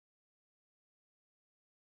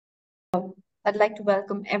I'd like to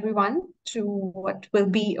welcome everyone to what will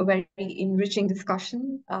be a very enriching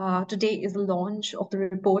discussion. Today is the launch of the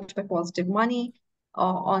report by Positive Money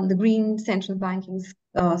on the Green Central Banking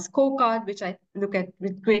Scorecard, which I look at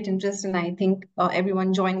with great interest, and I think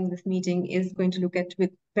everyone joining this meeting is going to look at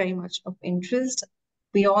with very much of interest.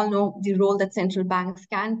 We all know the role that central banks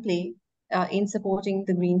can play in supporting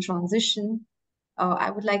the green transition.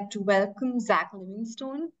 I would like to welcome Zack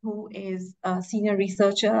Livingstone, who is a senior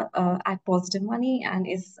researcher at Positive Money and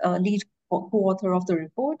is a lead co-author of the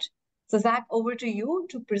report. So Zack, over to you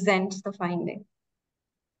to present the finding.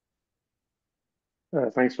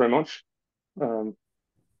 Thanks very much. Hello,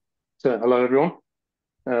 everyone.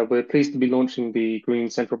 We're pleased to be launching the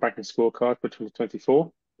Green Central Banking Scorecard for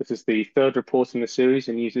 2024. This is the third report in the series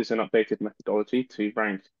and uses an updated methodology to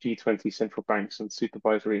rank G20 central banks and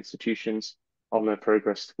supervisory institutions on their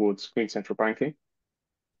progress towards green central banking.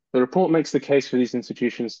 The report makes the case for these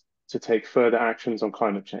institutions to take further actions on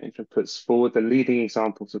climate change and puts forward the leading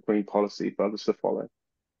examples of green policy for others to follow.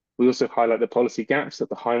 We also highlight the policy gaps that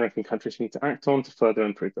the high-ranking countries need to act on to further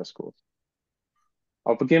improve their scores.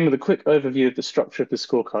 I'll begin with a quick overview of the structure of the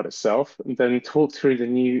scorecard itself, and then talk through the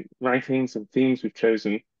new rankings and themes we've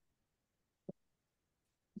chosen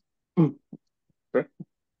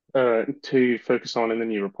to focus on in the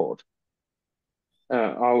new report.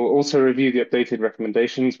 I'll also review the updated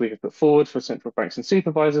recommendations we have put forward for central banks and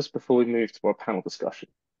supervisors before we move to our panel discussion.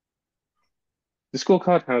 The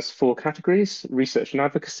scorecard has 4 categories: research and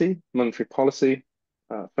advocacy, monetary policy,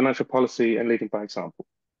 financial policy, and leading by example.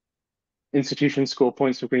 Institutions score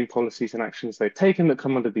points for green policies and actions they've taken that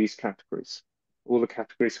come under these categories. All the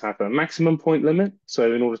categories have a maximum point limit,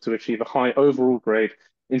 so in order to achieve a high overall grade,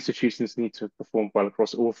 institutions need to perform well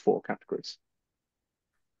across all 4 categories.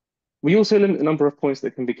 We also limit the number of points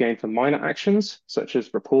that can be gained for minor actions, such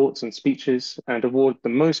as reports and speeches, and award the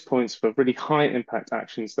most points for really high impact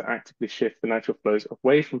actions that actively shift financial flows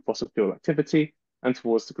away from fossil fuel activity and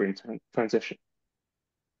towards the green transition.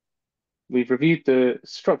 We've reviewed the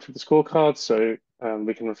structure of the scorecard, so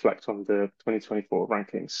we can reflect on the 2024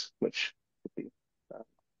 rankings, which will be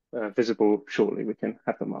visible shortly. We can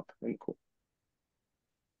have them up in the call.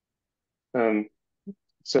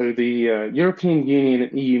 So the European Union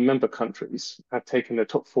and EU member countries have taken the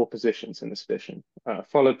top 4 positions in this edition,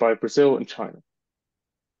 followed by Brazil and China.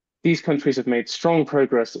 These countries have made strong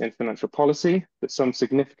progress in financial policy, but some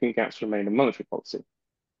significant gaps remain in monetary policy.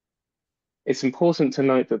 It's important to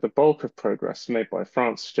note that the bulk of progress made by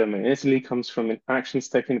France, Germany, and Italy comes from actions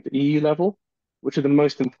taken at the EU level, which are the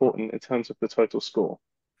most important in terms of the total score.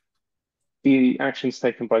 The actions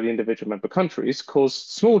taken by the individual member countries cause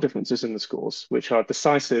small differences in the scores, which are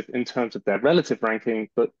decisive in terms of their relative ranking,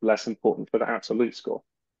 but less important for the absolute score.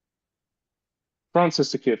 France has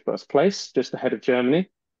secured first place, just ahead of Germany.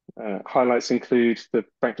 Highlights include the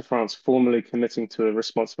Banque de France formally committing to a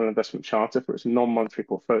responsible investment charter for its non-monetary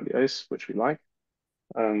portfolios, which we like.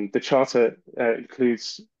 The charter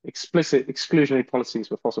includes explicit exclusionary policies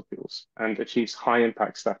for fossil fuels and achieves high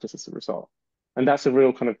impact status as a result. And that's a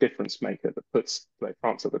real kind of difference maker that puts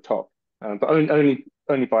France at the top, but only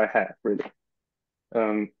by a hair, really.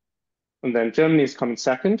 And then Germany is coming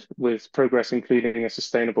second, with progress including a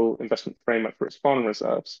sustainable investment framework for its foreign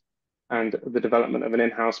reserves and the development of an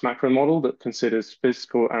in-house macro model that considers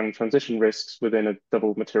physical and transition risks within a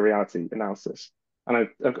double materiality analysis. And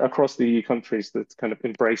across the EU countries, that kind of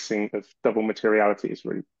embracing of double materiality is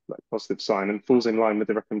really a positive sign and falls in line with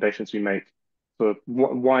the recommendations we make for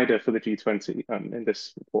wider for the G20 in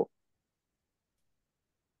this report.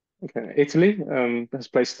 Okay, Italy has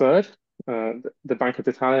placed third. The Banco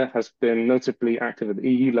d'Italia has been notably active at the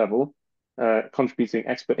EU level, contributing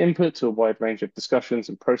expert input to a wide range of discussions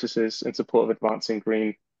and processes in support of advancing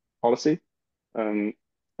green policy.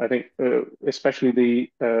 I think especially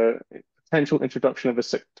the potential introduction of a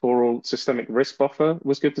sectoral systemic risk buffer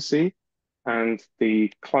was good to see, and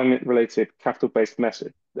the climate-related capital-based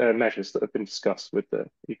measures that have been discussed with the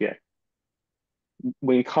EBA.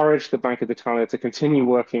 We encourage the Banco d'Italia to continue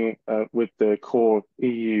working with the core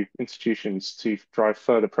EU institutions to drive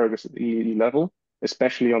further progress at the EU level,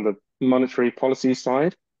 especially on the monetary policy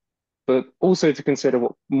side, but also to consider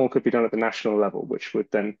what more could be done at the national level, which would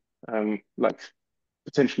then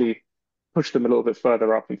potentially push them a little bit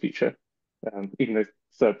further up in future, even though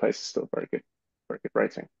third place is still very good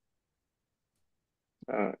rating.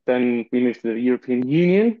 Then we move to the European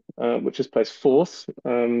Union, which is placed fourth,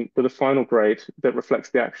 with a final grade that reflects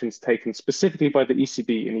the actions taken specifically by the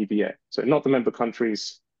ECB and EBA. So not the member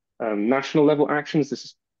countries' national level actions, this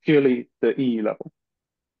is purely the EU level.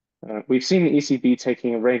 We've seen the ECB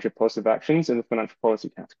taking a range of positive actions in the financial policy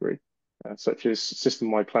category, such as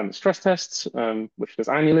system-wide climate stress tests, which does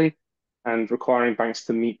annually, and requiring banks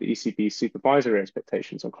to meet the ECB's supervisory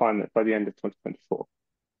expectations on climate by the end of 2024.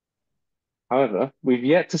 However, we've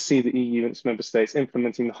yet to see the EU and its member states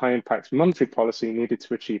implementing the high-impact monetary policy needed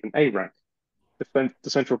to achieve an A rank. The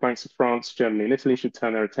central banks of France, Germany, and Italy should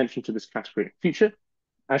turn their attention to this category in the future,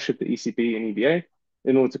 as should the ECB and EBA,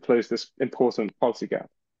 in order to close this important policy gap.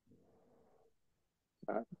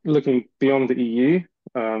 Looking beyond the EU,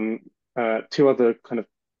 two other kind of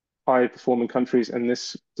high-performing countries in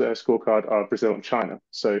this scorecard are Brazil and China.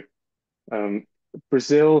 So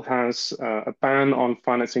Brazil has a ban on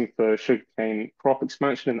financing for sugarcane crop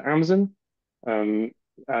expansion in the Amazon,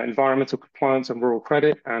 environmental compliance and rural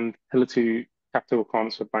credit, and Pillar 2 capital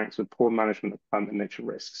requirements for banks with poor management of climate and nature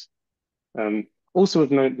risks. Also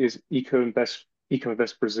of note is Eco-Invest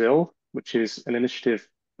Brazil, which is an initiative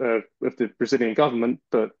of the Brazilian government,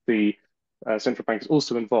 but the central bank is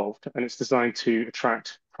also involved, and it's designed to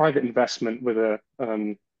attract private investment with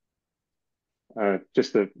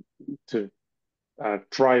to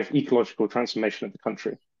drive ecological transformation of the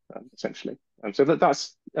country, essentially. So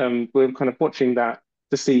that's we're kind of watching that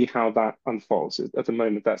to see how that unfolds. At the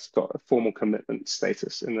moment, that's got a formal commitment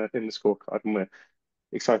status in the scorecard, and we're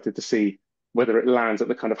excited to see whether it lands at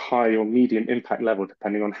the kind of high or medium impact level,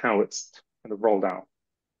 depending on how it's kind of rolled out.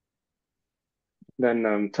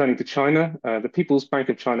 Then turning to China, the People's Bank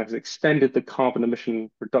of China has extended the carbon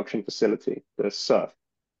emission reduction facility, the CERF,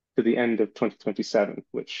 to the end of 2027,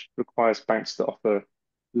 which requires banks to offer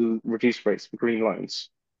reduced rates for green loans,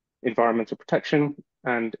 environmental protection,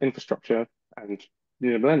 and infrastructure and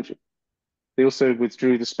renewable energy. They also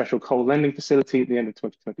withdrew the special coal lending facility at the end of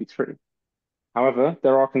 2023. However,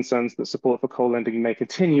 there are concerns that support for coal lending may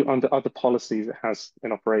continue under other policies it has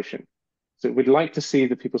in operation. So we'd like to see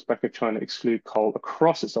the People's Bank of China exclude coal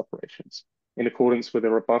across its operations in accordance with a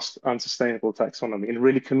robust, unsustainable taxonomy and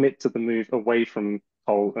really commit to the move away from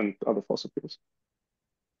coal and other fossil fuels.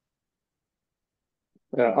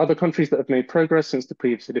 Other countries that have made progress since the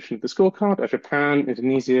previous edition of the scorecard are Japan,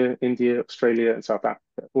 Indonesia, India, Australia, and South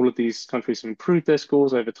Africa. All of these countries have improved their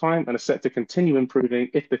scores over time and are set to continue improving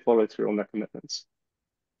if they follow through on their commitments.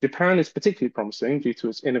 Japan is particularly promising due to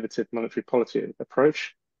its innovative monetary policy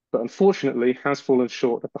approach, but unfortunately has fallen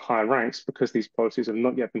short of the higher ranks because these policies have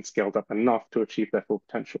not yet been scaled up enough to achieve their full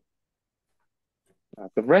potential.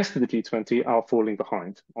 The rest of the G20 are falling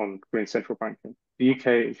behind on green central banking. The UK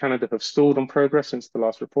and Canada have stalled on progress since the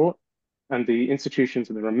last report, and the institutions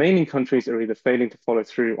in the remaining countries are either failing to follow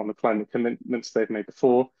through on the climate commitments they've made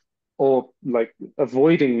before, or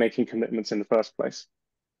avoiding making commitments in the first place.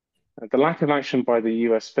 The lack of action by the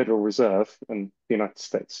US Federal Reserve and the United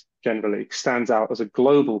States generally stands out as a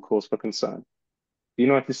global cause for concern. The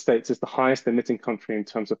United States is the highest emitting country in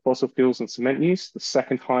terms of fossil fuels and cement use, the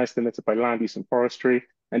second highest emitter by land use and forestry,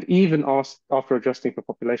 and even after adjusting for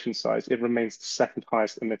population size, it remains the second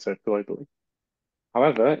highest emitter globally.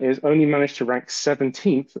 However, it has only managed to rank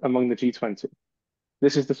 17th among the G20.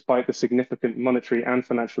 This is despite the significant monetary and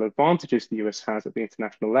financial advantages the US has at the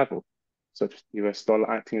international level, such as the US dollar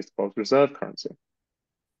acting as the world's reserve currency.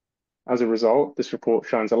 As a result, this report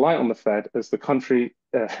shines a light on the Fed as the country,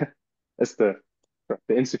 as the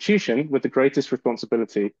institution with the greatest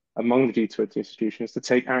responsibility among the G20 institutions to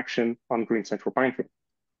take action on green central banking.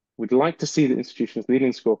 We'd like to see the institutions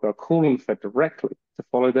leading scorecard call on the Fed directly to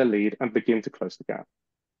follow their lead and begin to close the gap.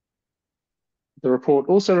 The report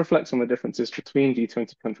also reflects on the differences between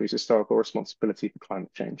G20 countries' historical responsibility for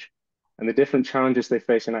climate change and the different challenges they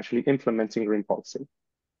face in actually implementing green policy.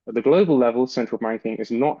 At the global level, central banking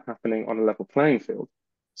is not happening on a level playing field.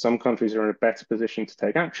 Some countries are in a better position to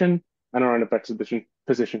take action and are in a better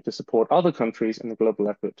position to support other countries in the global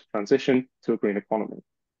effort to transition to a green economy.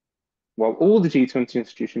 While all the G20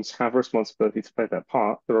 institutions have a responsibility to play their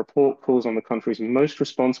part, the report calls on the countries most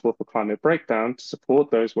responsible for climate breakdown to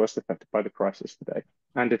support those worst affected by the crisis today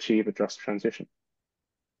and achieve a just transition.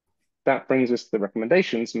 That brings us to the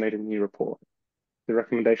recommendations made in the new report. The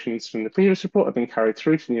recommendations from the previous report have been carried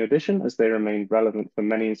through to the new edition as they remain relevant for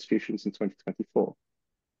many institutions in 2024.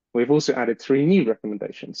 We've also added 3 new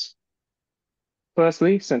recommendations.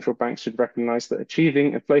 Firstly, central banks should recognize that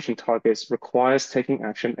achieving inflation targets requires taking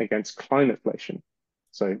action against climateflation,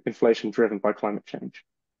 so inflation driven by climate change.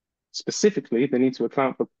 Specifically, they need to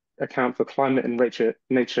account for climate and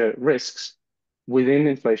nature risks within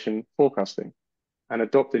inflation forecasting and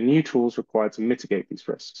adopt the new tools required to mitigate these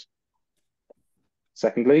risks.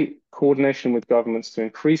 Secondly, coordination with governments to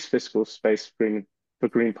increase fiscal space for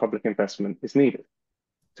green public investment is needed.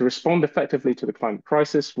 To respond effectively to the climate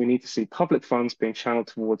crisis, we need to see public funds being channeled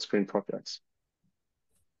towards green projects.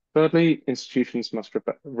 Thirdly, institutions must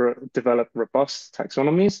develop robust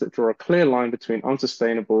taxonomies that draw a clear line between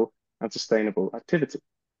unsustainable and sustainable activity.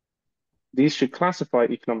 These should classify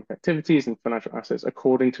economic activities and financial assets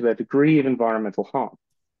according to their degree of environmental harm.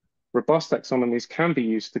 Robust taxonomies can be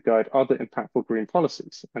used to guide other impactful green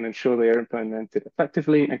policies and ensure they are implemented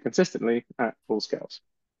effectively and consistently at all scales.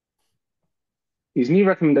 These new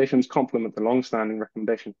recommendations complement the long-standing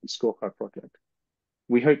recommendations from the Scorecard project.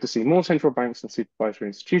 We hope to see more central banks and supervisory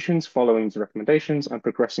institutions following these recommendations and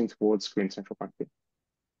progressing towards green central banking.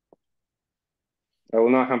 I will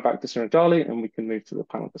now hand back to Srinjali and we can move to the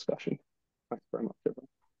panel discussion. Thanks very much, everyone.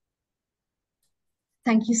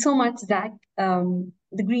 Thank you so much, Zack.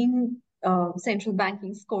 The Green Central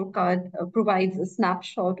Banking Scorecard provides a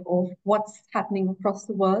snapshot of what's happening across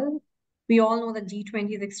the world. We all know that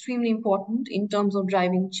G20 is extremely important in terms of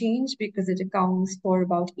driving change because it accounts for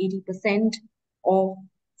about 80% of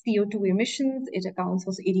CO2 emissions. It accounts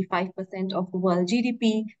for 85% of the world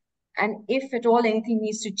GDP. And if at all anything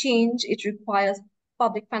needs to change, it requires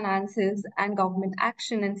public finances and government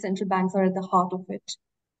action, and central banks are at the heart of it.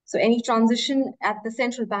 So any transition at the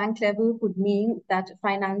central bank level could mean that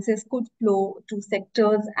finances could flow to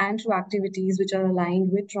sectors and to activities which are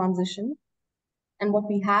aligned with transition. And what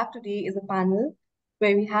we have today is a panel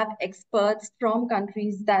where we have experts from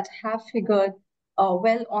countries that have figured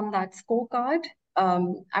well on that scorecard.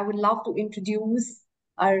 I would love to introduce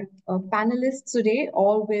our panelists today,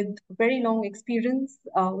 all with very long experience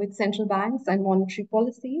with central banks and monetary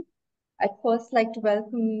policy. I'd first like to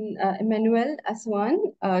welcome Emmanelle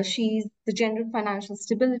Assouan. She's the General Financial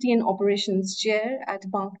Stability and Operations Chair at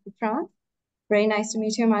Banque de France. Very nice to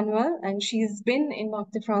meet you, Emmanelle. And she's been in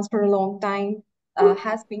Banque de France for a long time,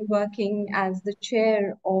 has been working as the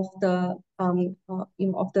chair of the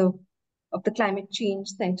Climate Change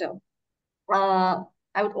Center.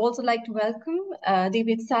 I would also like to welcome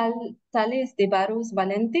David Salles de Barros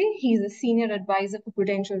Valente. He's a senior advisor for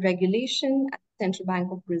Prudential regulation at the Central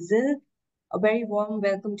Bank of Brazil. A very warm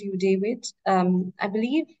welcome to you, David. I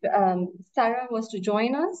believe Sarah was to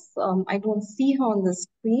join us. I don't see her on the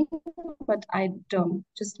screen, but I'd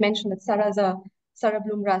just mention that Sarah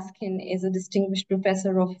Bloom-Raskin is a distinguished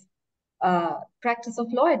professor of practice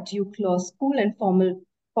of law at Duke Law School and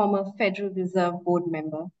former Federal Reserve Board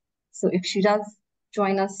member. So if she does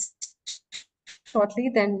join us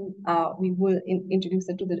shortly, then we will introduce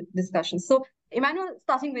her to the discussion. So Emmanelle,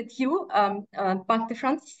 starting with you, Banque de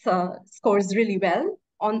France scores really well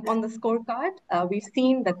on the scorecard. We've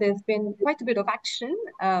seen that there's been quite a bit of action.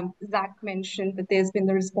 Zack mentioned that there's been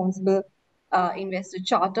the responsible investor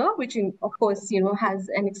charter, which of course, has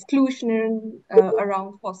an exclusion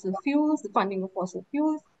around fossil fuels, the funding of fossil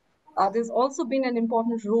fuels. There's also been an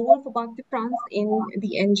important role for Banque de France in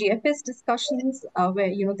the NGFS discussions,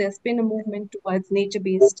 where there's been a movement towards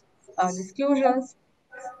nature-based disclosures.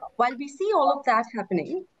 While we see all of that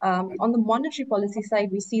happening, on the monetary policy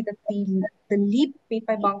side, we see that the leap made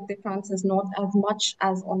by Banque de France is not as much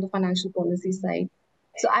as on the financial policy side.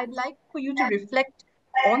 So I'd like for you to reflect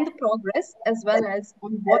on the progress as well as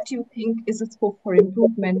on what you think is a scope for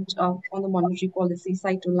improvement on the monetary policy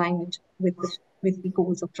side to align it with the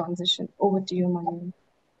goals of transition. Over to you, Emmanelle.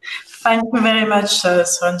 Thank you very much,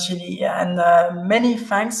 Srinjali, and many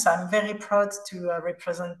thanks. I'm very proud to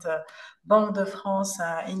represent Banque de France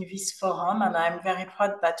in this forum, and I'm very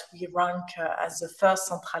proud that we rank as the first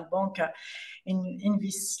central bank in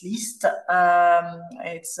this list.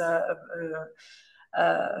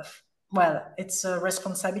 It's a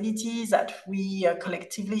responsibility that we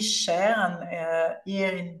collectively share, and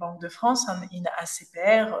here in Banque de France and in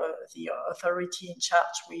ACPR, the authority in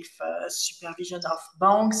charge with supervision of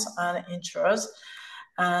banks and insurers.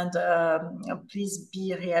 And please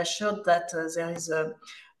be reassured that there is a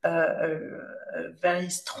very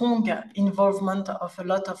strong involvement of a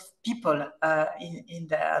lot of people in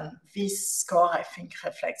there. And this score, I think,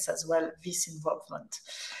 reflects as well this involvement.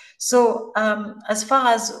 So as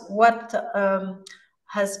far as what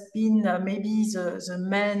has been maybe the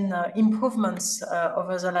main improvements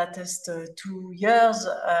over the latest 2 years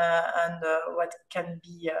and what can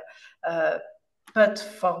be put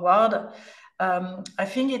forward, I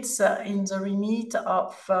think it's in the remit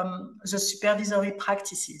of the supervisory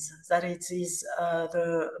practices that it is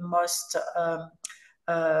the most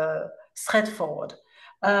straightforward.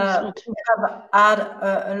 We have had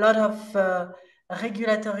a lot of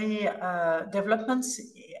regulatory developments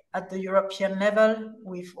at the European level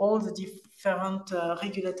with all the different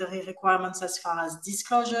regulatory requirements as far as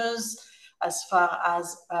disclosures, as far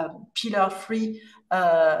as Pillar 3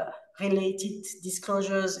 related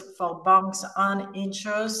disclosures for banks and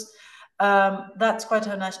insurers. That's quite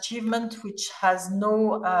an achievement which has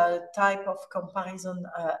no type of comparison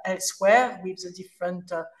elsewhere with the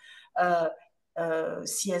different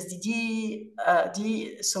CSDD,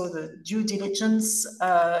 so the due diligence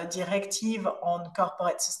directive on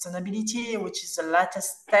corporate sustainability, which is the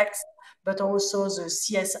latest text, but also the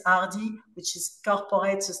CSRD, which is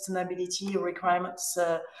corporate sustainability requirements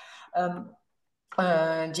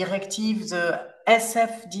directive, the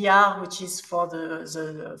SFDR, which is for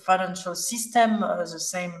the financial system, the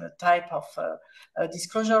same type of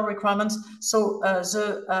disclosure requirements. So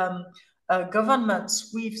the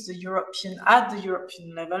governments with at the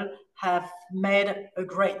European level have made a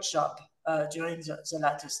great job during the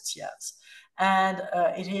latest years. And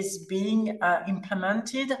it is being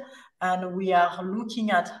implemented, and we are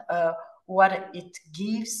looking at what it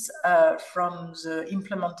gives from the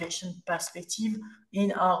implementation perspective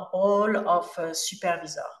in our role of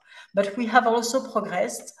supervisor. But we have also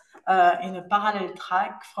progressed in a parallel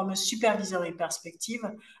track from a supervisory perspective,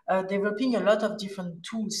 developing a lot of different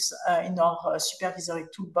tools in our supervisory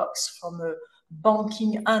toolbox from a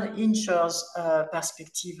banking and insurers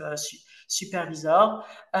perspective supervisor,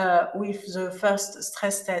 with the first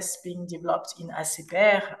stress test being developed in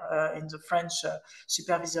ACPR, in the French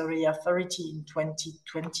Supervisory Authority in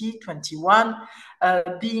 2020-21,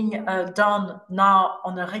 being done now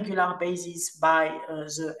on a regular basis by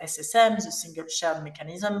the SSM, the Single Shared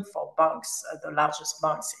Mechanism for banks, the largest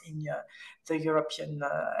banks in the European,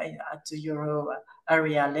 at the Euro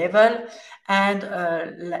area level. And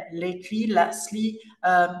lastly,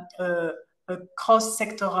 a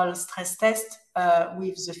cross-sectoral stress test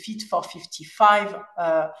with the Fit for 55,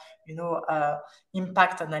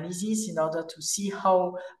 impact analysis in order to see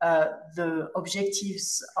how the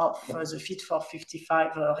objectives of the Fit for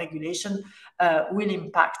 55 regulation will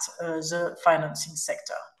impact the financing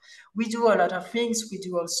sector. We do a lot of things. We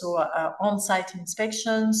do also on-site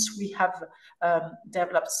inspections. We have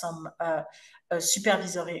developed some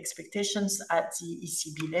supervisory expectations at the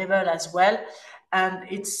ECB level as well. And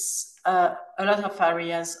it's a lot of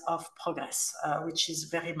areas of progress, which is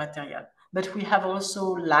very material. But we have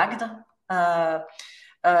also lagged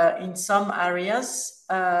in some areas.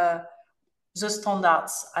 The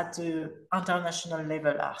standards at the international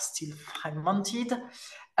level are still fragmented.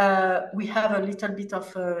 We have a little bit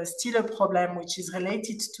of still a problem which is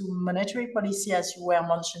related to monetary policy, as you were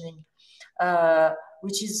mentioning,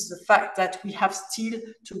 which is the fact that we have still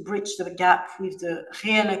to bridge the gap with the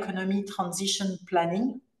real economy transition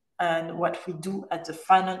planning and what we do at the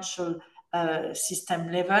financial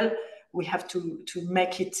system level. We have to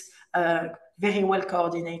make it very well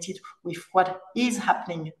coordinated with what is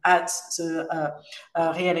happening at the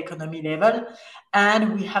real economy level.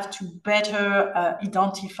 And we have to better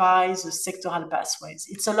identify the sectoral pathways.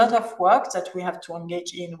 It's a lot of work that we have to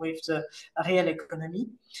engage in with the real economy.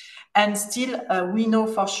 And still, we know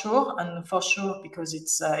for sure, because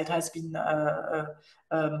it has been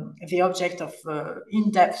the object of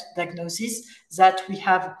in-depth diagnosis, that we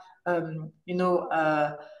have,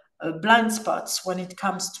 blind spots when it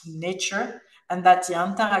comes to nature, and that the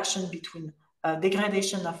interaction between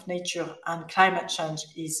degradation of nature and climate change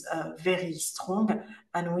is very strong.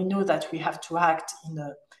 And we know that we have to act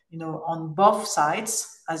on both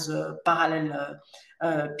sides as a parallel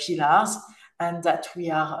pillars, and that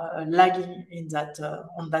we are lagging in that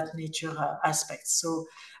on that nature aspect. So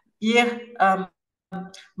here,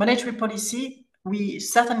 monetary policy, we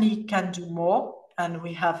certainly can do more, and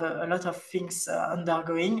we have a lot of things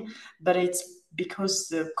undergoing, but it's because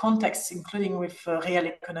the context, including with real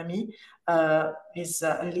economy, is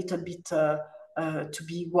a little bit to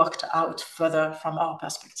be worked out further from our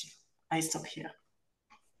perspective. I stop here.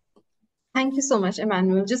 Thank you so much,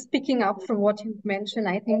 Emmanelle. Just picking up from what you've mentioned,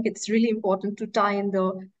 I think it's really important to tie in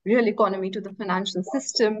the real economy to the financial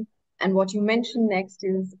system. And what you mentioned next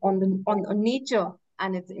is on nature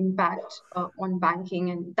and its impact on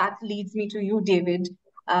banking. And that leads me to you, David.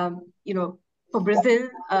 For Brazil,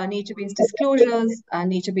 nature-based disclosures,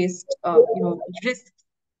 nature-based risks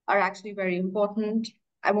are actually very important.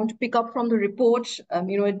 I want to pick up from the report.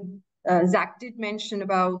 Zack did mention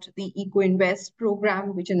about the Eco Invest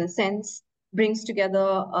program, which in a sense brings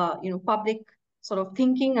together, public sort of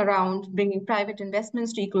thinking around bringing private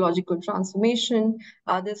investments to ecological transformation.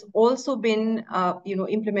 There's also been,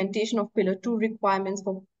 implementation of Pillar 2 requirements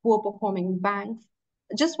for poor performing banks.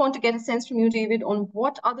 I just want to get a sense from you, David, on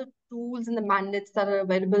what other tools and the mandates that are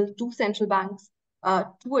available to central banks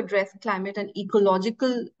to address climate and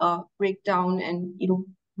ecological breakdown, and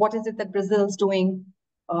what is it that Brazil's doing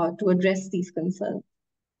to address these concerns?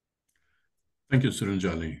 Thank you,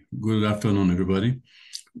 Suranjali. Good afternoon, everybody.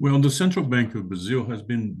 Well, the Central Bank of Brazil has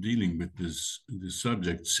been dealing with this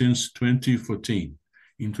subject since 2014.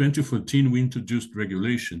 In 2014, we introduced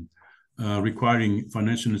regulation requiring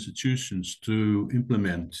financial institutions to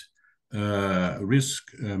implement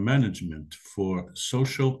risk management for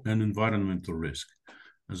social and environmental risk,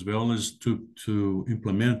 as well as to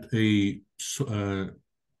implement a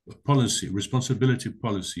policy, responsibility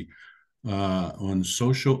policy on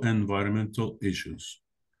social and environmental issues.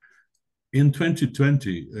 In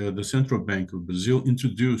 2020, the Central Bank of Brazil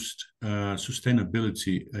introduced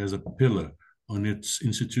sustainability as a pillar on its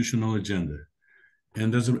institutional agenda.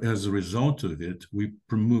 And as a result of it, we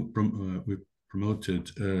promoted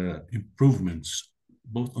improvements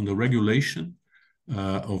both on the regulation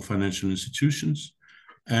of financial institutions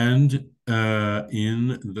and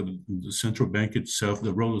in the central bank itself,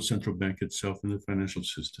 the role of central bank itself in the financial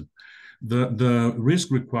system. The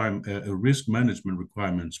risk management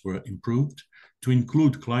requirements were improved to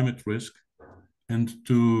include climate risk and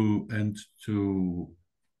to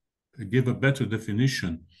give a better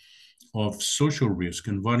definition of social risk,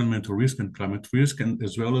 environmental risk, and climate risk, and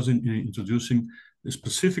as well as in introducing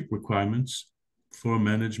specific requirements for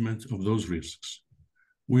management of those risks.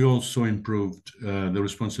 We also improved the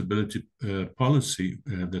responsibility policy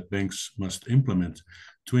that banks must implement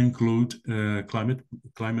to include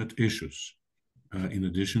climate issues, in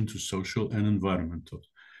addition to social and environmental.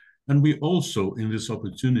 And we also, in this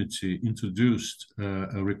opportunity, introduced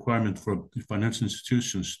a requirement for financial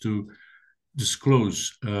institutions to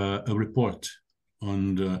disclose a report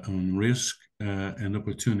on risk and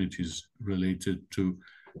opportunities related to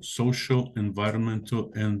social, environmental,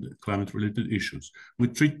 and climate-related issues. We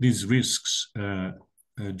treat these risks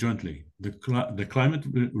jointly: the climate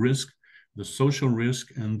risk, the social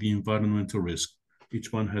risk, and the environmental risk.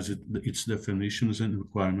 Each one has its definitions and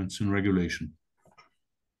requirements in regulation.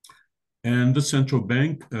 And the central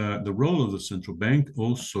bank, the role of the central bank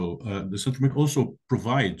also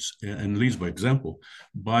provides and leads by example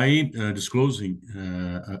by disclosing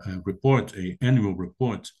an annual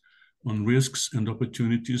report on risks and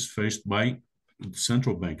opportunities faced by the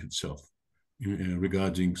central bank itself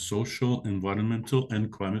regarding social, environmental, and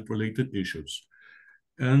climate-related issues.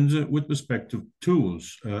 And with respect to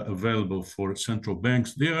tools available for central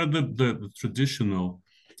banks, they are the traditional,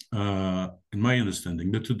 in my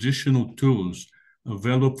understanding, the traditional tools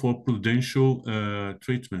available for prudential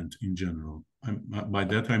treatment in general. By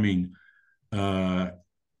that, I mean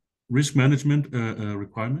risk management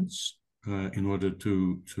requirements in order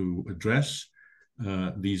to address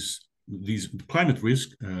these climate risk,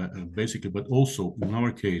 basically, but also, in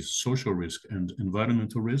our case, social risk and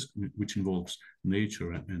environmental risk, which involves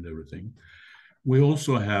nature and everything. We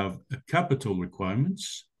also have capital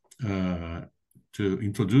requirements, to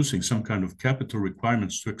introducing some kind of capital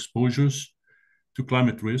requirements to exposures to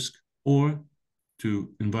climate risk or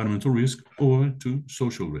to environmental risk or to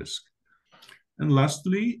social risk. And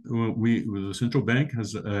lastly, the central bank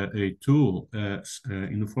has a tool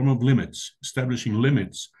in the form of limits, establishing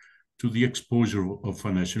limits to the exposure of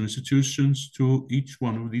financial institutions to each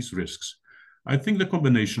one of these risks. I think the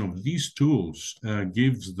combination of these tools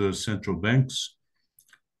gives the central banks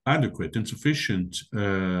adequate and sufficient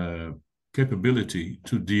capability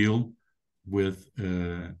to deal with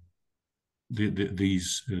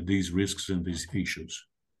these risks and these issues.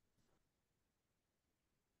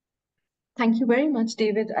 Thank you very much,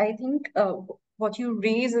 David. I think what you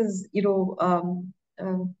raise is,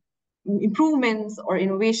 improvements or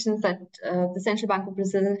innovations that the Central Bank of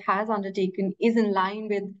Brazil has undertaken is in line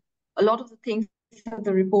with a lot of the things that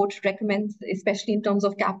the report recommends, especially in terms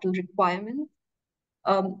of capital requirements.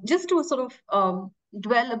 Just to sort of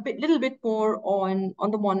dwell little bit more on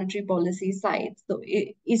the monetary policy side. So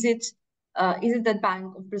is it that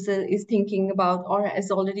Bank of Brazil is thinking about or is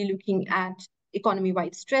already looking at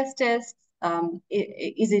economy-wide stress tests?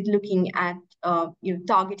 Is it looking at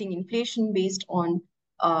targeting inflation based on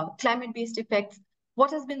climate-based effects?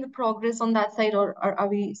 What has been the progress on that side, or are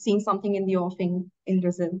we seeing something in the offing in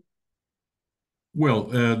Brazil? Well,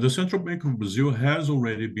 the Central Bank of Brazil has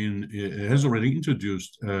already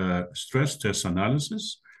introduced stress test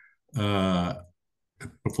analysis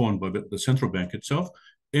performed by the central bank itself,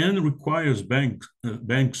 and requires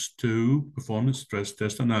banks to perform a stress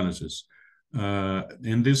test analysis.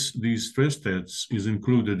 And these stress tests is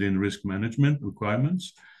included in risk management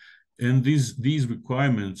requirements, and these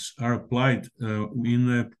requirements are applied in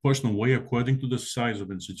a proportional way according to the size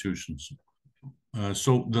of institutions.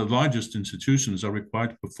 So the largest institutions are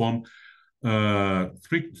required to perform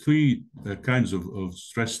three kinds of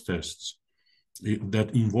stress tests.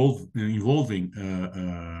 that involving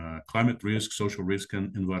climate risk, social risk,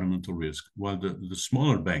 and environmental risk, while the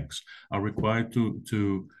smaller banks are required to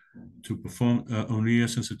perform only a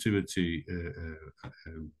sensitivity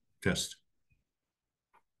test.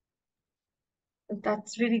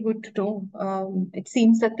 That's really good to know. It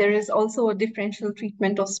seems that there is also a differential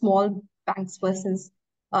treatment of small banks versus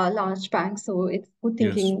large banks, so it's good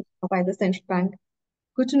thinking by the central bank.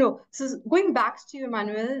 Good to know. So going back to you,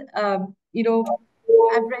 Emmanelle, I've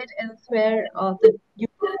read elsewhere that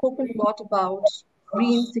you've spoken a lot about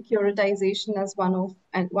green securitization as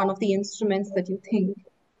one of the instruments that you think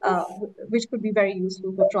which could be very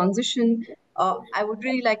useful for transition. I would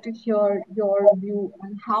really like to hear your view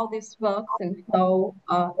on how this works and how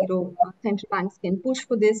central banks can push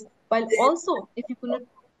for this. While also, if you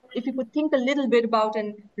could think a little bit about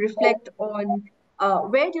and reflect on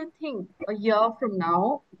where do you think a year from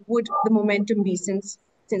now would the momentum be, since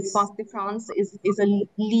Banque de France is a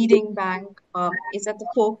leading bank, is at the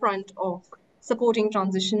forefront of supporting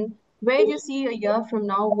transition. Where do you see a year from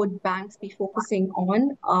now would banks be focusing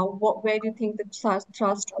on? Where do you think the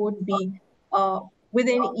trust would be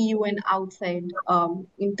within EU and outside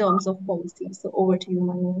in terms of policy? So over to you,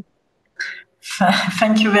 Emmanelle.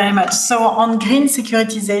 Thank you very much. So on green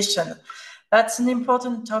securitization, that's an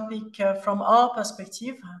important topic from our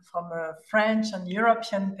perspective, from a French and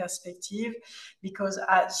European perspective, because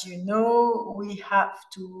as you know, we have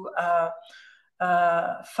to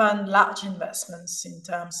fund large investments in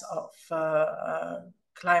terms of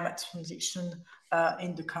climate transition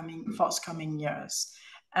in the forthcoming years.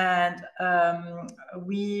 And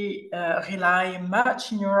we rely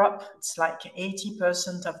much in Europe. It's like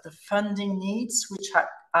 80% of the funding needs, which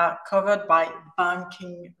are covered by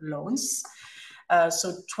banking loans.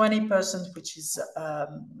 So 20%, which is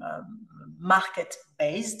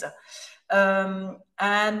market-based.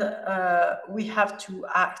 And we have to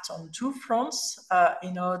act on two fronts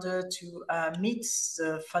in order to meet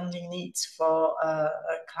the funding needs for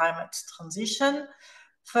climate transition.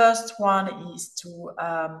 First one is to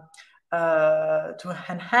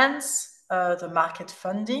enhance the market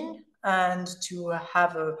funding and to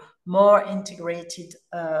have a more integrated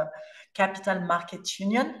capital market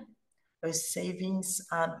union, a savings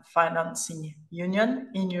and financing union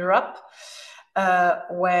in Europe,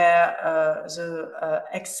 where the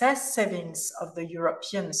excess savings of the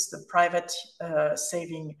Europeans, the private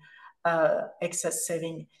excess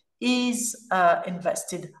saving, is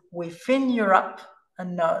invested within Europe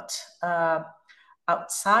and not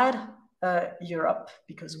outside Europe,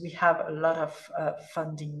 because we have a lot of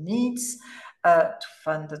funding needs to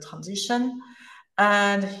fund the transition.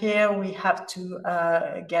 And here we have to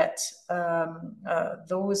get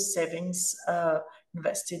those savings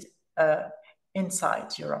invested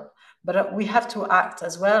inside Europe. But we have to act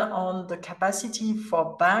as well on the capacity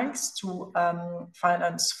for banks to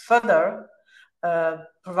finance further,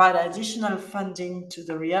 provide additional funding to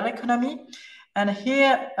the real economy. And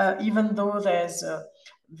here, even though there's a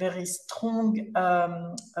very strong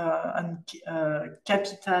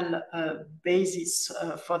capital basis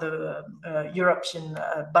for the European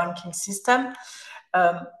banking system,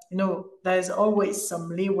 there's always some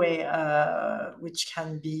leeway which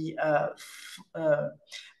can be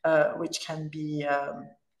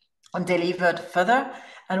delivered further.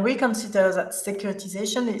 And we consider that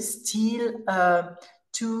securitization is still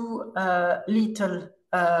too little,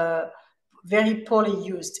 very poorly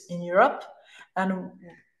used in Europe, and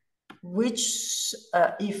which,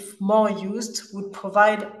 if more used, would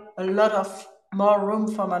provide a lot of more room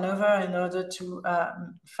for maneuver in order to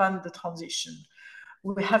fund the transition.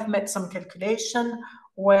 We have made some calculation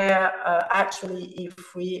where actually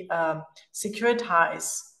if we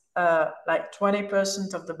securitize like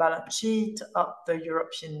 20% of the balance sheet of the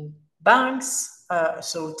European banks,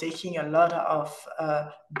 so taking a lot of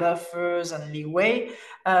buffers and leeway,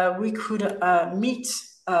 we could meet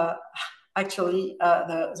actually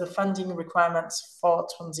the funding requirements for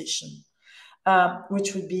transition,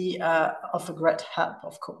 which would be of a great help,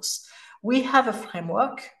 of course. We have a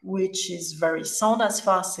framework which is very sound as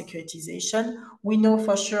far as securitization. We know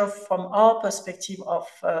for sure from our perspective of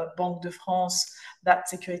Banque de France that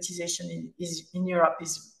securitization in Europe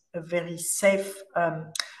is a very safe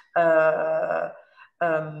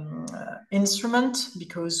instrument,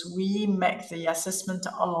 because we make the assessment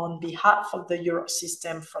on behalf of the Euro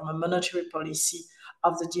system from a monetary policy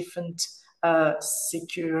of the different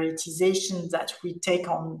securitization that we take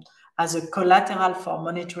on as a collateral for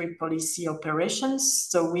monetary policy operations.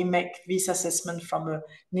 So we make this assessment from an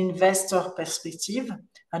investor perspective,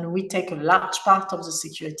 and we take a large part of the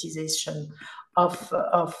securitization of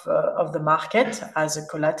the market as a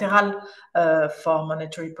collateral for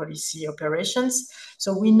monetary policy operations.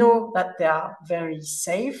 So we know that they are very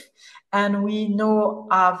safe, and we know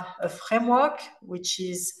have a framework which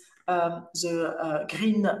is the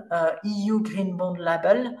green EU Green Bond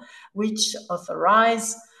label, which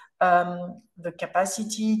authorize the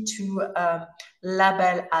capacity to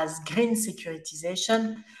label as green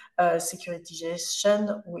securitization,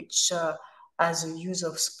 securitization which as a use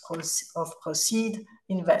of proceed,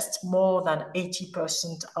 invest more than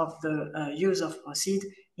 80% of the use of proceed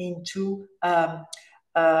into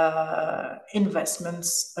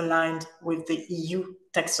investments aligned with the EU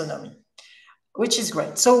taxonomy, which is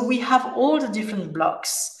great. So we have all the different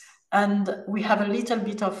blocks, and we have a little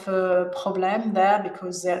bit of a problem there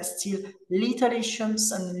because there are still little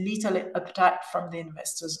issuance and little appetite from the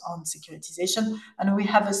investors on securitization. And we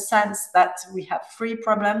have a sense that we have three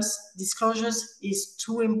problems. Disclosures is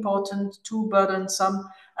too important, too burdensome.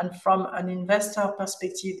 And from an investor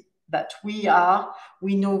perspective that we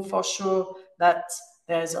know for sure that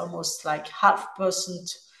there's almost like half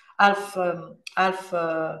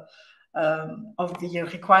of the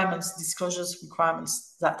requirements, disclosures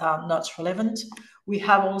requirements that are not relevant. We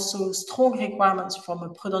have also strong requirements from a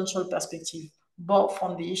prudential perspective, both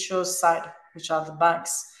from the issuers side, which are the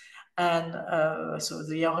banks, and so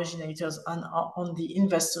the originators, and on the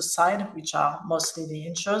investor side, which are mostly the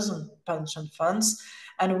insurers and pension funds.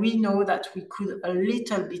 And we know that we could a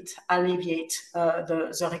little bit alleviate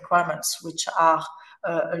the requirements, which are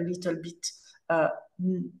a little bit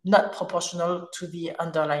not proportional to the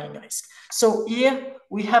underlying risk. So here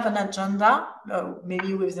we have an agenda,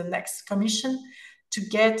 maybe with the next commission, to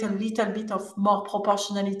get a little bit of more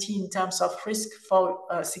proportionality in terms of risk for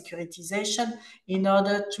securitization in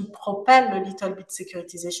order to propel a little bit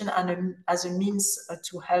securitization and as a means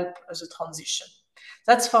to help the transition.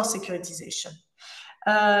 That's for securitization.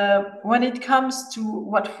 When it comes to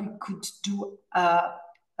what we could do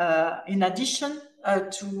in addition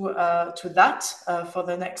to that for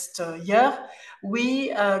the next year, we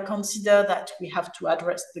consider that we have to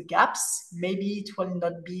address the gaps. Maybe it will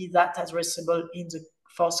not be that addressable in the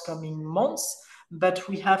forthcoming months, but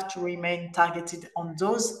we have to remain targeted on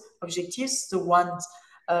those objectives, the ones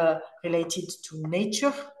related to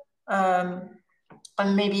nature,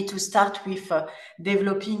 and maybe to start with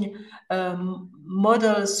developing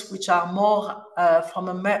models which are more, from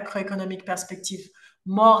a macroeconomic perspective,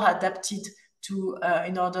 more adapted to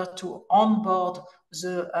in order to onboard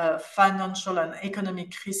the financial and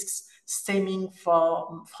economic risks stemming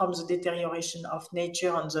from the deterioration of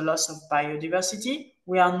nature and the loss of biodiversity.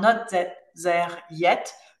 We are not there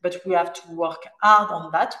yet, but we have to work hard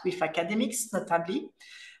on that with academics, notably.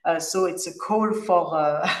 So it's a call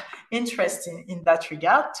for interest in that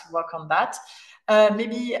regard, to work on that.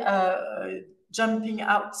 Maybe jumping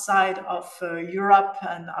outside of Europe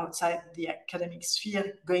and outside the academic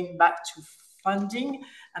sphere, going back to funding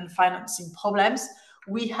and financing problems,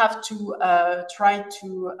 we have to try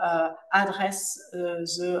to address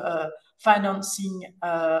the financing,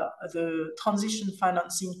 the transition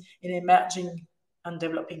financing in emerging and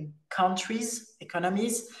developing countries,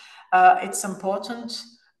 economies. It's important.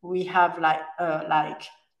 We have like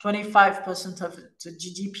 25% of the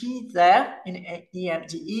GDP there in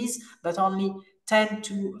EMDEs, but only 10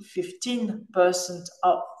 to 15%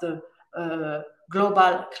 of the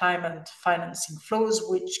global climate financing flows,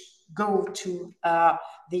 which go to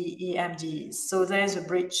the EMDEs. So there's a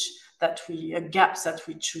bridge that a gap that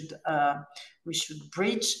we should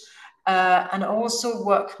bridge. And also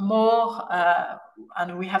work more,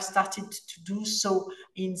 and we have started to do so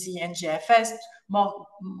in the NGFS,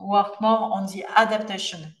 work more on the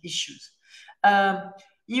adaptation issues.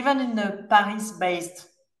 Even in the Paris-based,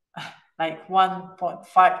 like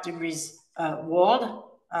 1.5 degrees world,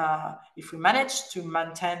 if we manage to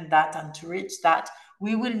maintain that and to reach that,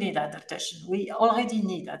 we will need adaptation. We already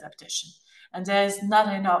need adaptation. And there's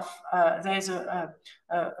not enough, there's a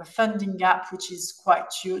funding gap which is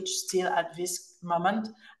quite huge still at this moment,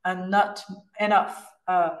 and not enough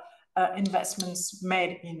investments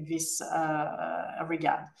made in this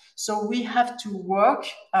regard. So we have to work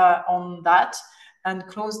on that and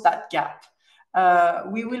close that gap.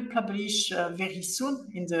 We will publish very soon,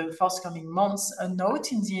 in the forthcoming months, a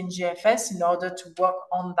note in the NGFS in order to work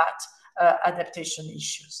on that adaptation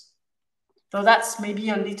issues. So that's maybe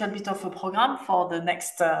a little bit of a program for the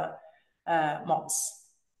next months.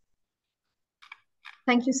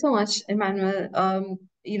 Thank you so much, Emmanelle.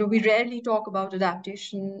 We rarely talk about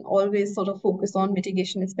adaptation, always sort of focus on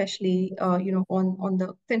mitigation, especially, on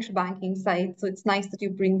the central banking side. So it's nice that you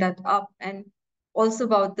bring that up, and also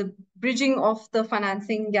about the bridging of the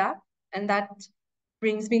financing gap. And that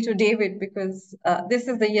brings me to David, because this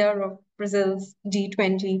is the year of Brazil's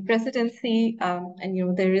G20 presidency,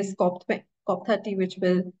 and there is COP30, which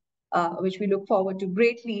we look forward to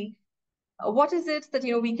greatly. What is it that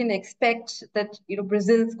we can expect that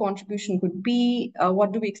Brazil's contribution could be?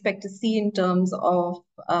 What do we expect to see in terms of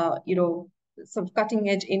sort of cutting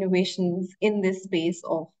edge innovations in this space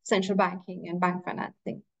of central banking and bank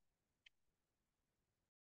financing?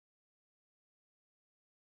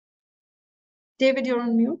 David, you're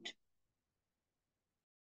on mute.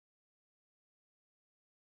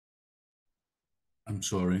 I'm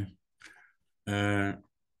sorry. I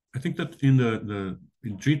think that in the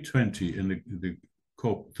G20 and the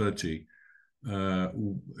COP30,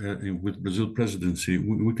 with Brazil presidency,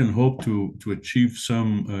 we can hope to achieve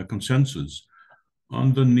some consensus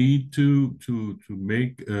on the need to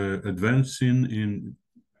make advance in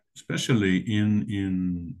especially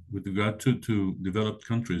in with regard to developed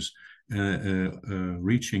countries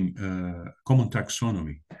reaching common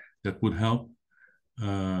taxonomy that would help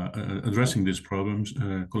addressing these problems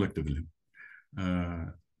collectively.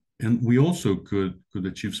 And we also could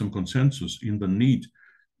achieve some consensus in the need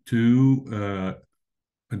to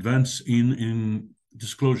advance in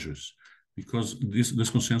disclosures, because this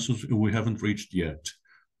consensus we haven't reached yet.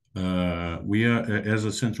 We are, as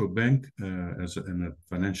a central bank, as a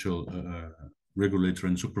financial regulator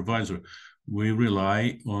and supervisor, we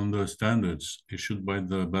rely on the standards issued by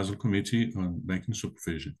the Basel Committee on Banking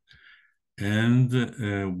Supervision. And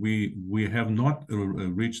we have not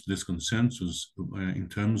reached this consensus in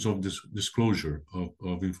terms of this disclosure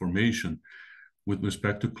of information with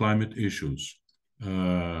respect to climate issues.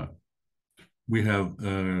 We have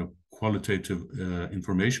qualitative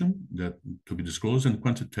information that to be disclosed and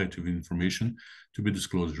quantitative information to be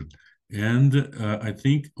disclosed. And I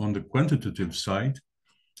think on the quantitative side,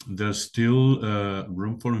 there's still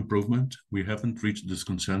room for improvement. We haven't reached this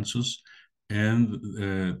consensus. And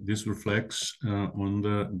this reflects on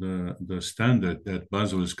the standard that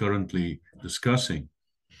Basel is currently discussing,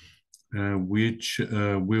 which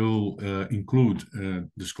will include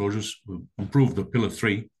disclosures, will improve the Pillar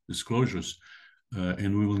 3 disclosures,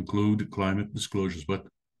 and we will include climate disclosures. But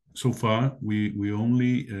so far, we will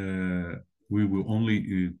only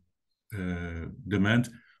demand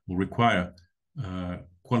or require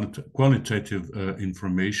qualitative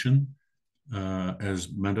information as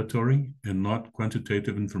mandatory, and not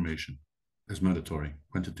quantitative information as mandatory.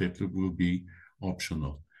 Quantitative will be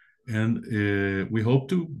optional. And we hope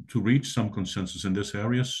to reach some consensus in these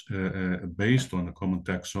areas based on a common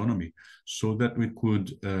taxonomy, so that we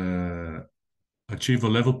could achieve a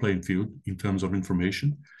level playing field in terms of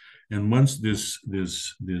information. And once this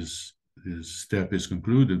step is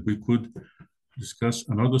concluded, we could discuss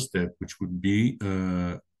another step, which would be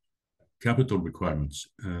capital requirements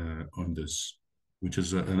on this, which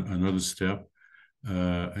is another step,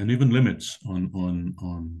 and even limits on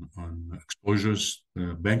exposures,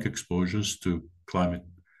 bank exposures to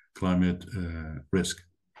climate risk.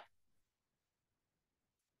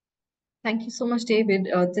 Thank you so much, David.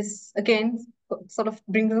 This again sort of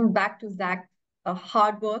brings us back to Zack's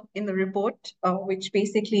hard work in the report, which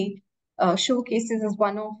basically showcases as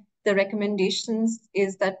one of the recommendations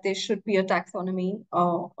is that there should be a taxonomy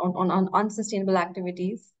on unsustainable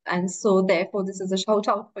activities. And so therefore, this is a shout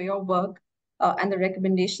out for your work and the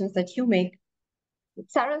recommendations that you make.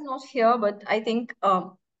 Sarah's not here, but I think,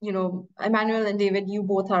 Emmanelle and David, you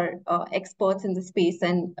both are experts in the space.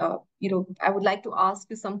 And, I would like to ask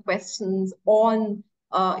you some questions on,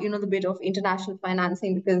 the bit of international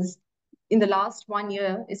financing, because in the last 1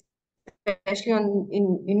 year, especially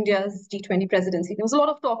in India's G20 presidency, there was a lot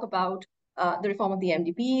of talk about the reform of the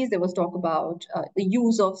MDBs. There was talk about the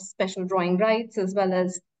use of special drawing rights, as well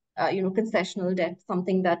as concessional debt,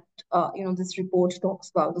 something that this report talks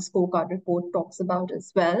about, the scorecard report talks about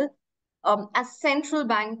as well. As central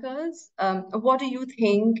bankers, what do you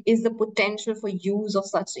think is the potential for use of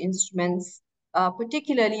such instruments?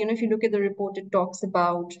 Particularly, if you look at the report, it talks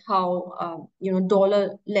about how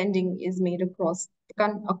dollar lending is made across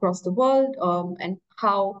the world, and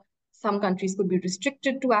how some countries could be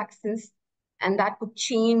restricted to access, and that could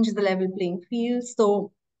change the level playing field.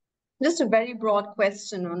 So just a very broad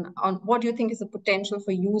question on what do you think is the potential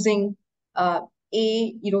for using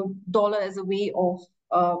dollar as a way of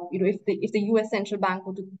if the US central bank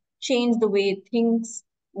were to change the way it thinks,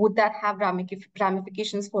 would that have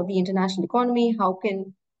ramifications for the international economy? How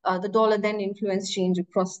can the dollar then influence change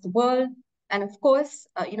across the world? And of course,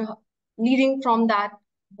 leading from that,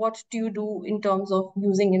 what do you do in terms of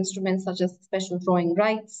using instruments such as special drawing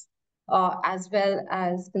rights, as well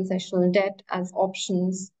as concessional debt as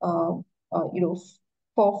options,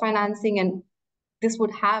 for financing, and this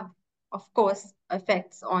would have, of course,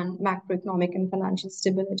 effects on macroeconomic and financial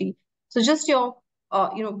stability. So just your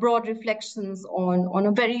broad reflections on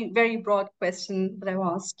a very, very broad question that I've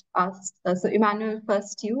asked. So Emmanelle,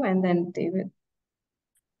 first you, and then David.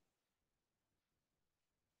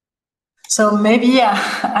 So maybe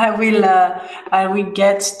I will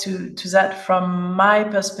get to that from my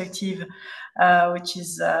perspective, which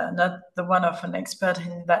is not the one of an expert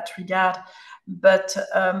in that regard, but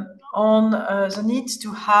on the need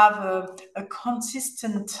to have a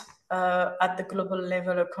consistent, at the global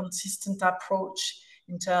level, a consistent approach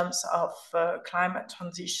in terms of climate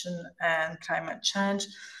transition and climate change.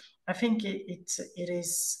 I think it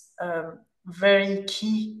is very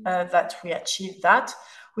key that we achieve that.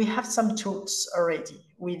 We have some tools already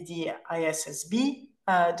with the ISSB,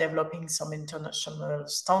 developing some international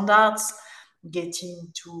standards,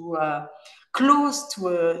 getting to close to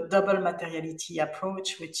a double materiality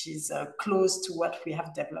approach, which is close to what we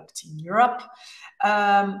have developed in Europe.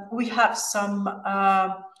 We have some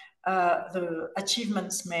the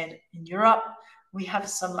achievements made in Europe. We have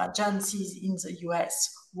some agencies in the US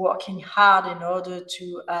working hard in order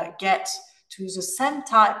to get to the same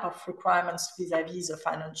type of requirements vis-à-vis the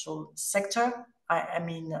financial sector. I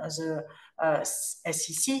mean, the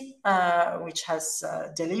SEC, which has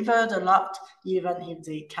delivered a lot, even if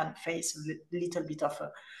they can face a little bit of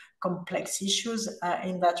complex issues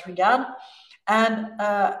in that regard. And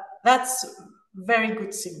that's very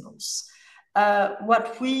good signals.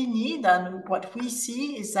 What we need and what we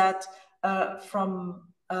see is that from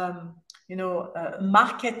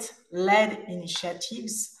market-led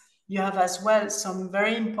initiatives, you have as well some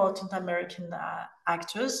very important American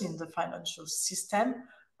actors in the financial system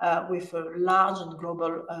with a large and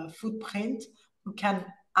global footprint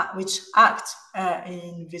which act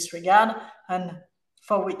in this regard, and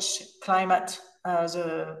for which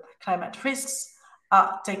the climate risks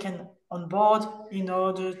are taken on board in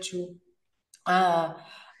order to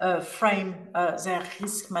frame their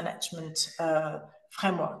risk management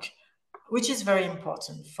framework, which is very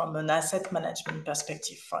important from an asset management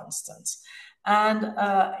perspective, for instance. And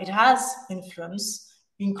it has influence,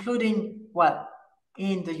 including, well,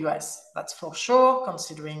 in the US, that's for sure,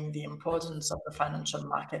 considering the importance of the financial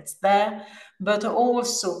markets there, but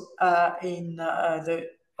also in the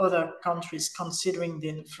other countries, considering the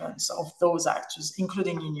influence of those actors,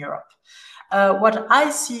 including in Europe. What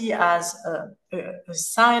I see as a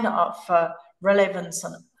sign of relevance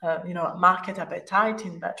and market appetite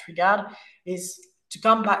in that regard is to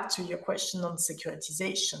come back to your question on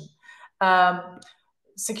securitization.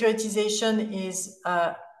 Securitization is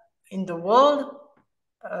in the world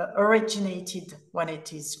originated, when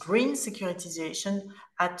it is green securitization,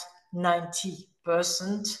 at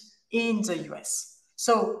 90% in the US.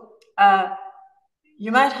 So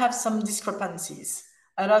you might have some discrepancies.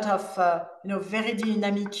 A lot of very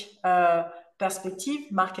dynamic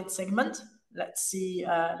perspective, market segment. Let's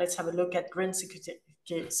have a look at green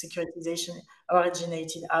securitization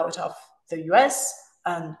originated out of the US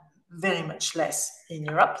and very much less in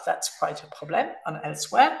Europe. That's quite a problem, and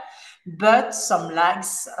elsewhere. But some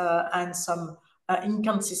lags and some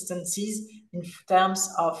inconsistencies in terms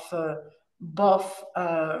of both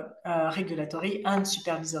regulatory and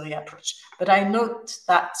supervisory approach. But I note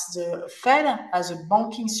that the Fed, as a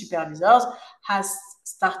banking supervisor, has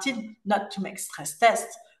started not to make stress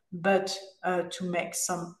tests, but to make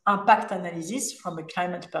some impact analysis from a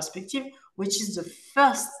climate perspective, which is the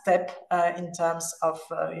first step in terms of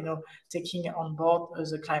taking on board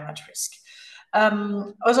the climate risk.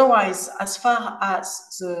 Otherwise, as far as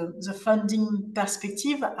the funding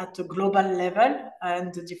perspective at a global level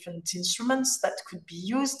and the different instruments that could be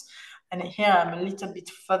used, and here I'm a little bit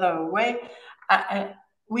further away,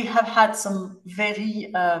 we have had some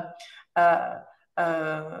very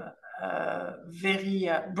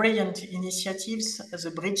brilliant initiatives,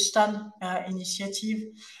 the Bridgestone initiative,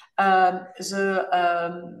 the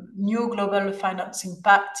new Global Financing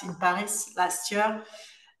Pact in Paris last year.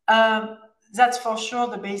 That's for sure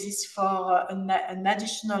the basis for an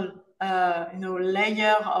additional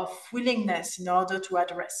layer of willingness in order to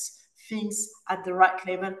address things at the right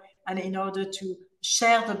level and in order to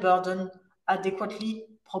share the burden adequately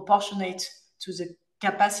proportionate to the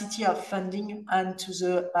capacity of funding and to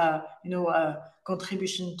the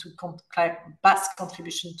contribution to past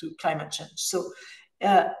contribution to climate change. So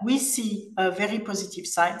we see very positive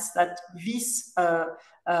signs that this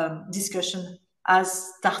discussion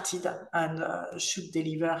has started and should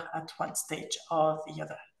deliver at one stage or the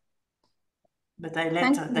other. But I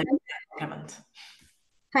let David comment.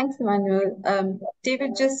 Thanks, Emmanelle.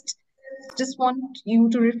 David, just just want you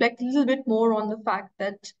to reflect a little bit more on the fact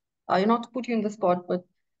that, not to put you in the spot, but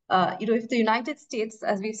if the United States,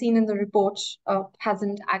 as we've seen in the report,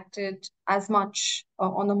 hasn't acted as much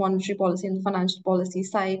on the monetary policy and the financial policy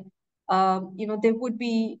side, there would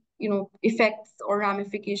be, effects or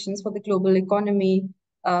ramifications for the global economy.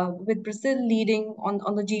 With Brazil leading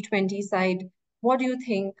on the G20 side, what do you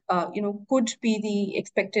think, could be the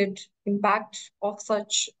expected impact of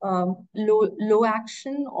such low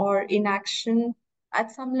action or inaction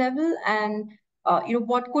at some level? And,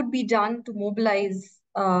 what could be done to mobilize,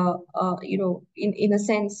 in a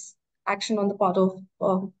sense, action on the part of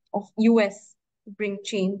US to bring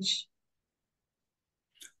change?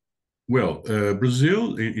 Well,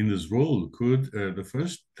 Brazil in this role could, the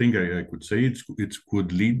first thing I could say, it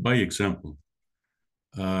could lead by example.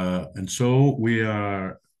 And so we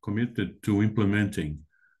are committed to implementing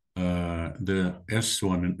the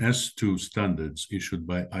S1 and S2 standards issued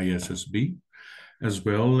by ISSB, as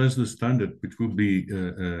well as the standard which will be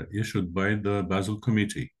issued by the Basel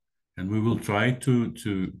Committee. And we will try to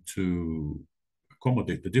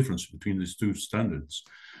accommodate the difference between these two standards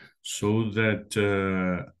so that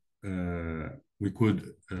we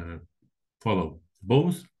could follow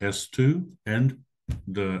both S2 and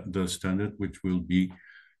the standard which will be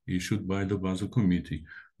issued by the Basel Committee.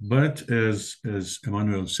 But as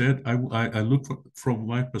Emmanelle said, I look from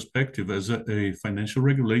my perspective as a financial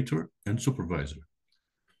regulator and supervisor.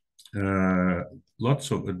 There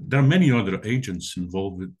are many other agents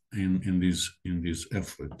involved in this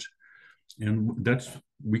effort, and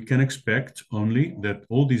we can expect only that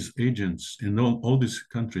all these agents in all these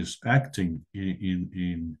countries acting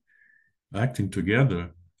acting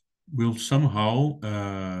together will somehow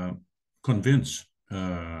convince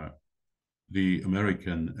the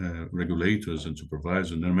American regulators and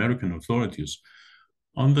supervisors and American authorities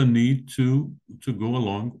on the need to go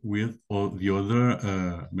along with all the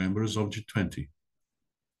other members of G20.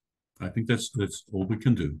 I think that's all we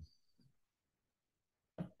can do.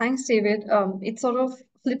 Thanks, David. It sort of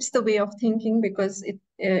flips the way of thinking, because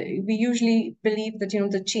we usually believe that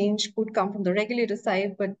the change could come from the regulator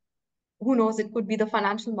side, but who knows, it could be the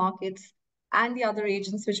financial markets and the other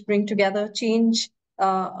agents which bring together change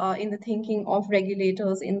in the thinking of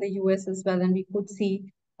regulators in the US as well, and we could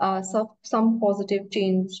see some positive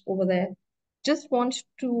change over there. Just want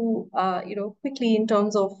to quickly, in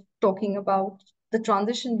terms of talking about the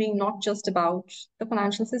transition being not just about the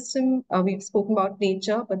financial system, we've spoken about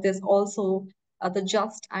nature, but there's also the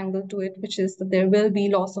just angle to it, which is that there will be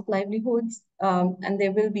loss of livelihoods, and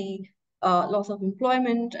there will be loss of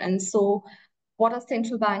employment. And so what are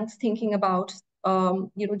central banks thinking about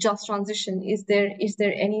just transition? Is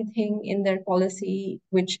there anything in their policy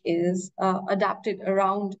which is adapted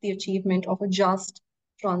around the achievement of a just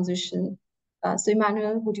transition? So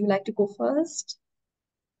Emmanelle, would you like to go first?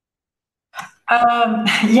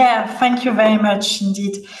 Yeah, thank you very much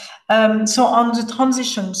indeed. So on the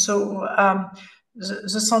transition,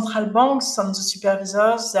 the central banks and the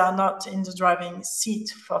supervisors, they are not in the driving seat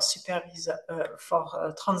for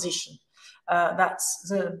transition. That's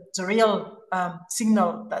the real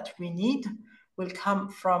signal that we need will come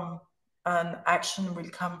from an action, will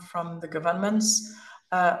come from the governments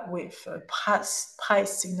with a price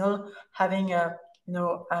signal, having a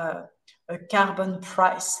carbon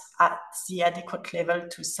price at the adequate level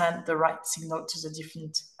to send the right signal to the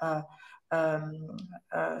different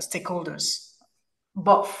stakeholders,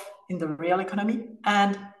 both in the real economy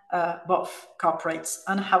and both corporates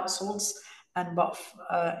and households, and both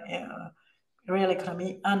real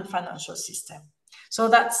economy and financial system. So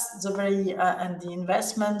that's the very, and the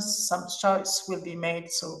investments, some choice will be made.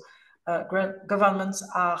 So governments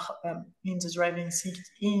are in the driving seat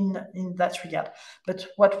in that regard. But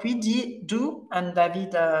what we do, and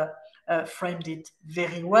David framed it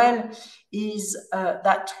very well, is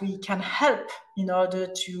that we can help in order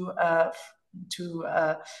to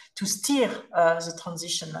steer the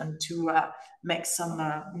transition and to make some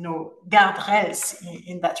guardrails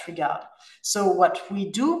in that regard. So what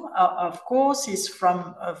we do, of course, is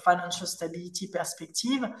from a financial stability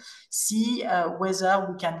perspective, see whether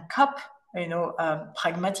we can cope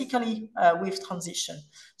pragmatically with transition.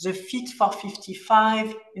 The Fit for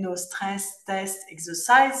 55 stress test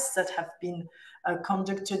exercise that have been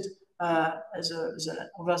conducted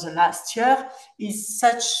over the last year is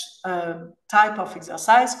such a type of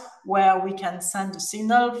exercise where we can send a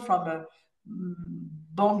signal from a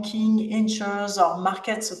banking, insurers, or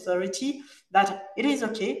markets authority that it is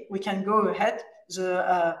okay, we can go ahead,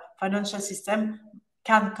 the financial system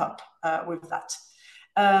can cope with that.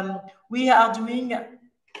 We are doing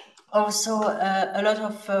also a lot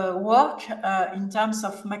of work in terms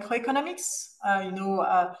of macroeconomics,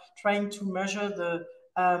 trying to measure the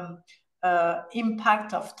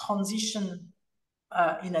impact of transition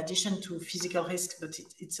in addition to physical risk, but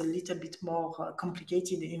it's a little bit more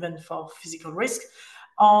complicated even for physical risk,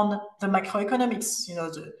 on the macroeconomics,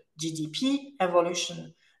 the GDP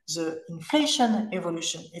evolution, the inflation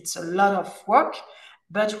evolution. It's a lot of work,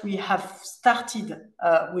 but we have started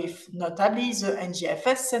with notably the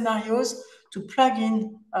NGFS scenarios to plug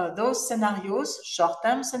in those scenarios,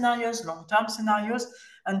 short-term scenarios, long-term scenarios,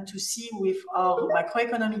 and to see with our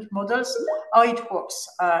macroeconomic models how it works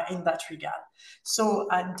in that regard. So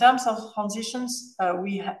in terms of transitions,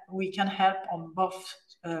 we can help on both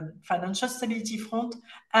financial stability front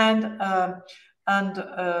and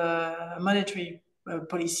monetary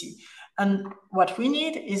policy. And what we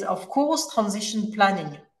need is, of course, transition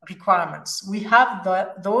planning requirements. We have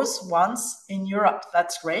those ones in Europe.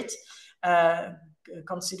 That's great.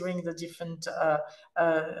 Considering the different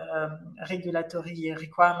regulatory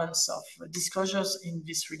requirements of disclosures in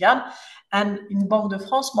this regard. And in Banque de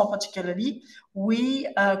France, more particularly, we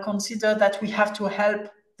consider that we have to help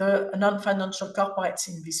the non-financial corporates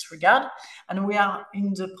in this regard. And we are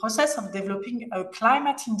in the process of developing a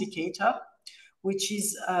climate indicator, which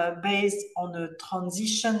is based on a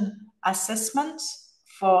transition assessment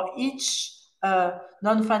for each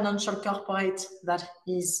non-financial corporate that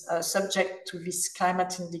is subject to this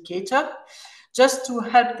climate indicator, just to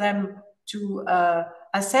help them to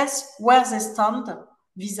assess where they stand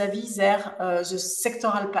vis-à-vis their the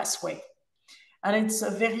sectoral pathway. And it's a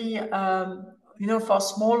very, for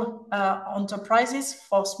small enterprises,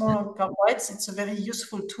 for small corporates, it's a very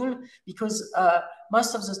useful tool because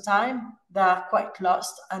most of the time they are quite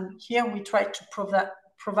lost. And here we try to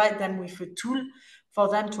provide them with a tool for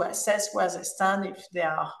them to assess where they stand, if they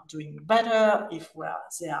are doing better, if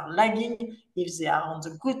they are lagging, if they are on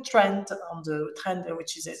the good trend, on the trend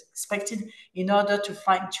which is expected, in order to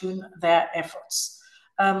fine-tune their efforts.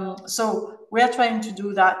 So we are trying to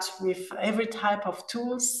do that with every type of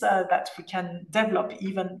tools that we can develop,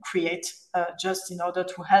 even create, just in order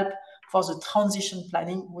to help for the transition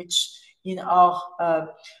planning, which in our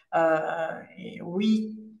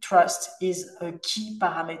we trust is a key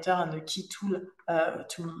parameter and a key tool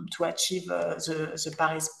to achieve the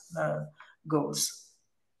Paris goals.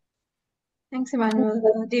 Thanks,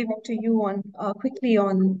 Emmanelle. David, to you on quickly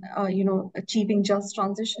on achieving just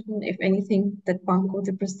transition, if anything that Banco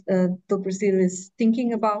do Brasil is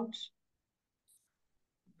thinking about.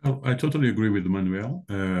 Oh, I totally agree with Emmanelle.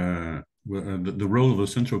 The role of the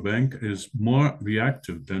central bank is more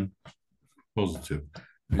reactive than positive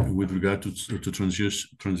with regard to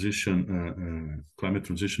transition, climate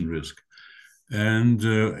transition risk. And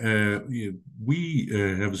we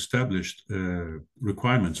have established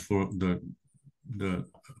requirements for the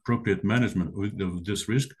appropriate management of this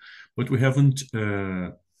risk, but we haven't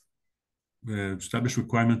established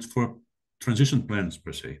requirements for transition plans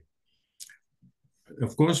per se.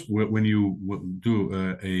 Of course, when you do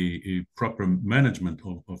a proper management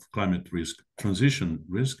of climate risk, transition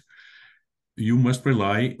risk, you must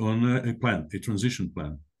rely on a plan, a transition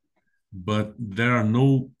plan. But there are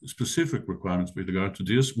no specific requirements with regard to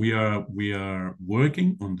this. We are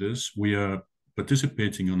working on this. We are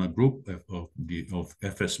participating on a group of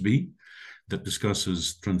FSB that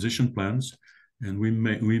discusses transition plans, and we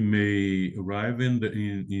may arrive in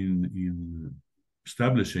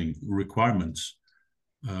establishing requirements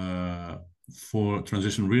for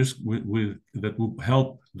transition risk that will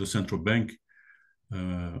help the central bank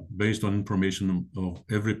based on information of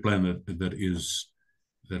every plan that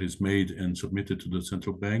is made and submitted to the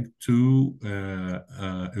central bank to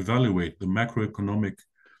evaluate the macroeconomic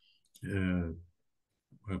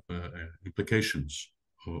implications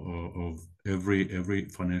of every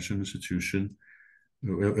financial institution,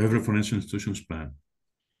 every financial institution's plan.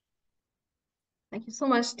 Thank you so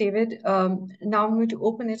much, David. Now I'm going to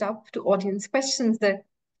open it up to audience questions. There are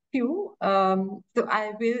few, so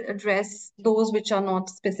I will address those which are not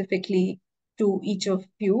specifically to each of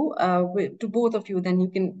you, to both of you. Then you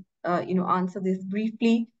can, answer this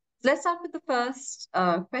briefly. So let's start with the first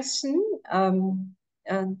question.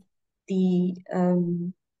 The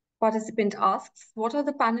participant asks, what are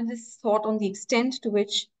the panelists' thought on the extent to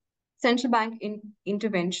which central bank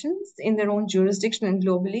interventions in their own jurisdiction and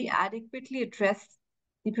globally adequately address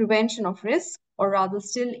the prevention of risk, or rather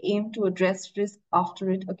still aim to address risk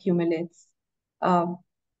after it accumulates?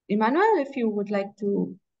 Emmanelle, if you would like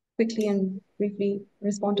to quickly and briefly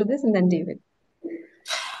respond to this, and then David.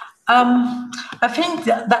 I think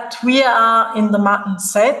that we are in the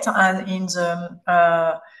mindset and in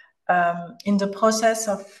the in the process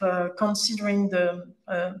of considering the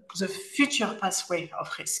future pathway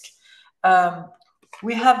of risk.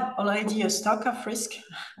 We have already a stock of risk,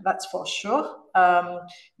 that's for sure.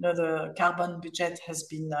 The carbon budget has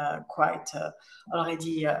been quite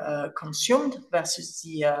already consumed versus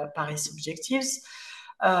the Paris objectives.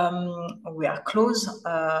 We are close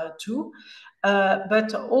to,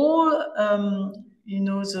 but all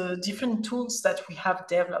the different tools that we have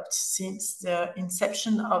developed since the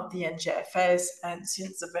inception of the NGFS and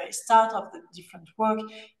since the very start of the different work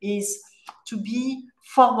is to be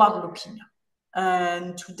forward-looking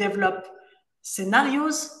and to develop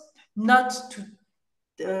scenarios, not to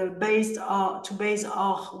base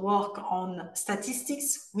our work on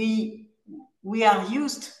statistics. We are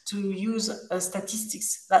used to use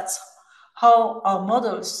statistics. That's how our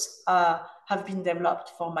models have been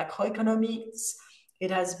developed for macroeconomics. It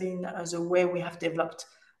has been the way we have developed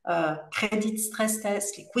credit stress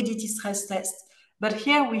tests, liquidity stress tests. But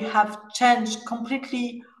here we have changed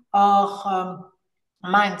completely our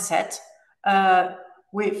mindset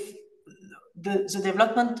with the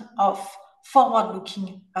development of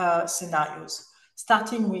forward-looking scenarios,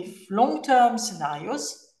 starting with long-term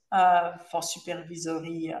scenarios for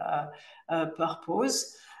supervisory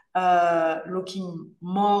purpose, looking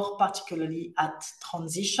more particularly at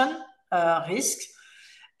transition risk.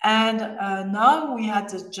 And now we are at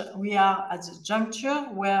the juncture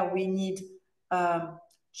where we need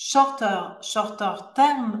shorter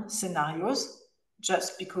term scenarios,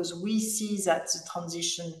 just because we see that the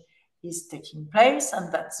transition is taking place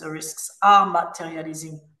and that the risks are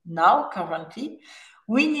materializing now, currently.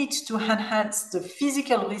 We need to enhance the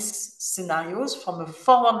physical risk scenarios from a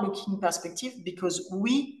forward-looking perspective, because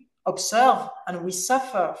we observe and we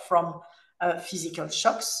suffer from physical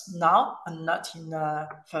shocks now and not in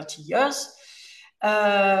 30 years.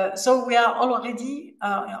 So we are already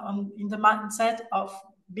in the mindset of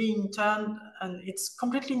being turned, and it's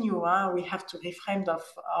completely new. We have to reframe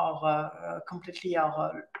completely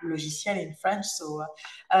our logiciel in French. So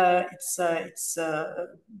it's a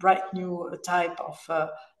bright new type of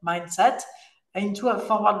mindset into a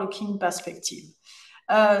forward-looking perspective.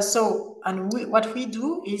 What we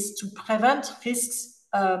do is to prevent risks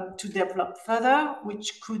to develop further,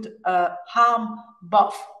 which could harm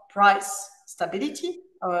both price stability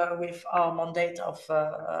with our mandate of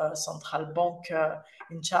central bank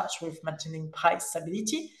in charge with maintaining price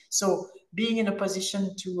stability. So being in a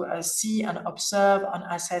position to see and observe and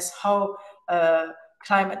assess how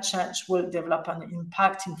climate change will develop an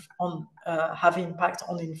impact have impact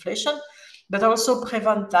on inflation, but also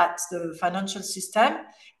prevent that the financial system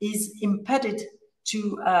is impeded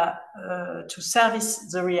to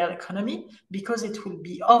service the real economy, because it will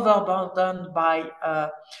be overburdened by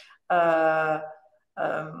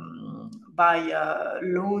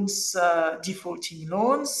loans, defaulting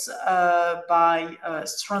loans, by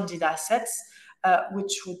stranded assets,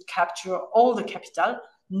 which would capture all the capital,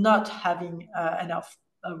 not having enough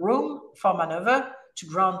room for maneuver to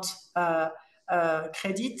grant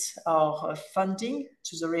credit or funding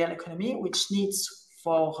to the real economy, which needs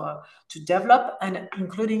to develop, and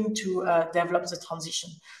including to develop the transition.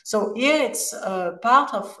 So here it's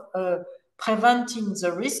part of preventing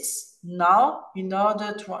the risks now in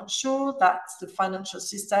order to ensure that the financial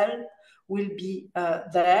system will be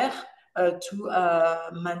there to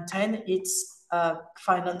maintain its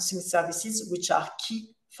financing services, which are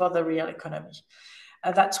key for the real economy.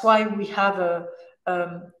 That's why we have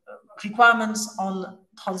requirements on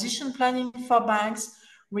transition planning for banks,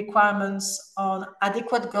 requirements on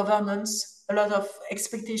adequate governance, a lot of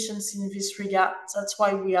expectations in this regard. That's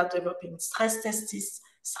why we are developing stress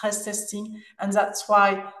testing, and that's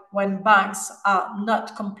why when banks are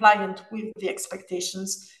not compliant with the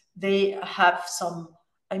expectations, they have some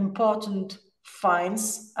important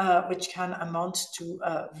fines, which can amount to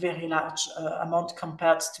a very large amount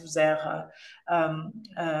compared to their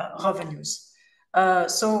revenues.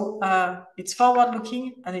 So it's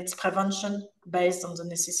forward-looking, and it's prevention based on the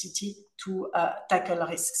necessity to tackle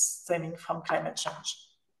risks stemming from climate change.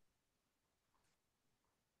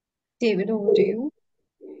 David, over to you.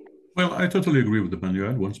 Well, I totally agree with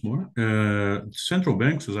Emmanelle once more. Central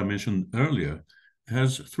banks, as I mentioned earlier,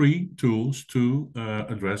 has 3 tools to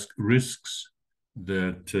address risks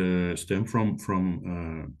that stem from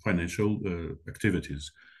financial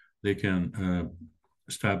activities. They can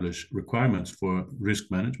establish requirements for risk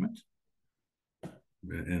management,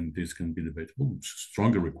 and this can be debatable,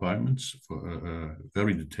 stronger requirements for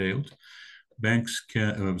very detailed.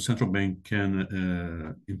 Central bank can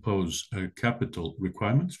impose capital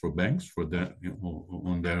requirements for banks for that,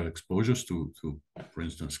 on their exposures to, for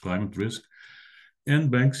instance, climate risk.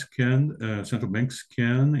 and central banks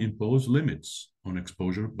can impose limits on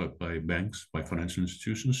exposure by banks, by financial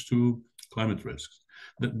institutions to climate risks.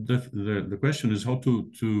 The question is how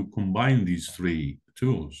to combine these three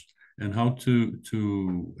tools and how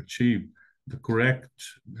to achieve the correct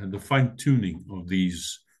and the fine-tuning of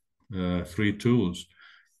these three tools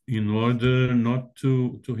in order not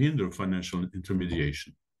to hinder financial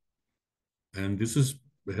intermediation. And this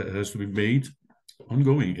has to be made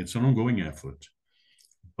ongoing. It's an ongoing effort.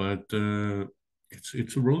 But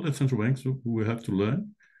it's a role that central banks will have to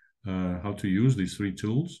learn how to use these three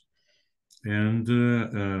tools. And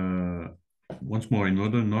once more, in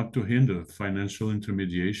order not to hinder financial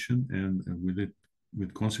intermediation and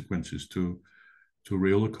with consequences to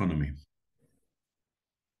real economy.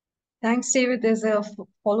 Thanks, David. There's a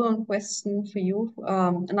follow-on question for you.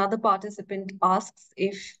 Another participant asks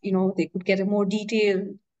if they could get a more detail,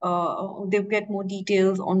 they get more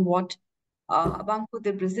details on what Banco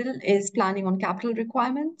de Brazil is planning on capital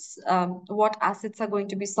requirements. What assets are going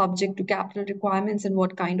to be subject to capital requirements, and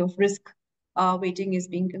what kind of risk weighting is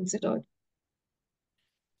being considered?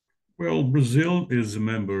 Well, Brazil is a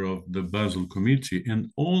member of the Basel Committee,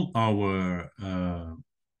 and all our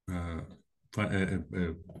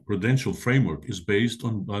prudential framework is based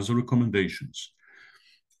on Basel recommendations.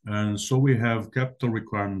 And so we have capital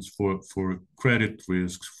requirements for credit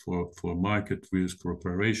risks, for market risk, for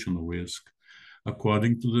operational risk,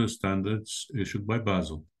 according to the standards issued by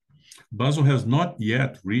Basel. Basel has not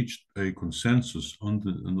yet reached a consensus on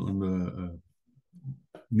the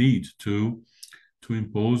need to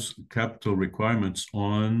impose capital requirements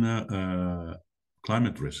on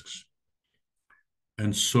climate risks.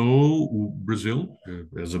 And so Brazil,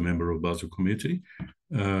 as a member of Basel Committee,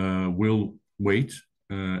 will wait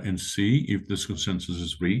and see if this consensus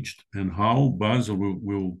is reached and how Basel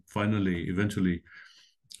will eventually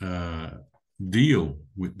deal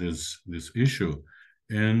with this issue.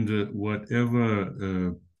 And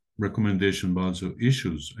whatever recommendation Basel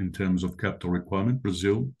issues in terms of capital requirement,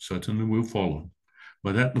 Brazil certainly will follow.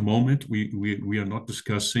 But at the moment, we are not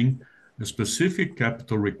discussing a specific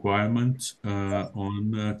capital requirement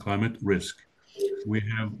on climate risk. We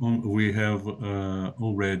have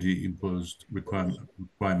already imposed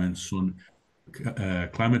requirements on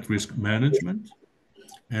climate risk management,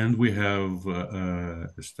 and we have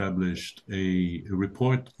established a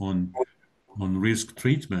report on risk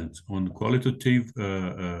treatment, on qualitative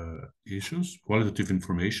issues, qualitative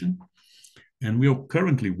information, and we are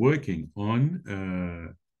currently working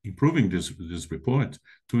on improving this report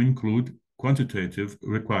to include quantitative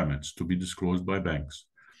requirements to be disclosed by banks.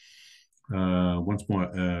 Once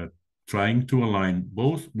more, trying to align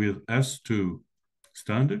both with S2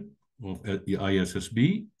 standard of the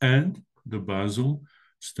ISSB and the Basel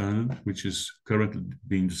standard, which is currently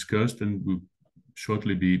being discussed and will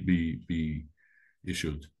shortly be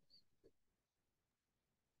issued.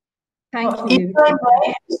 Thank you.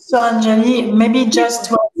 So, Anjali, maybe just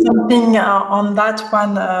to add something on that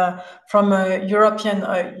one from a European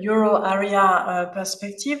Euro area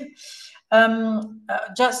perspective.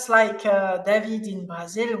 Just like David in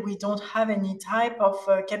Brazil, we don't have any type of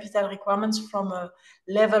capital requirements from a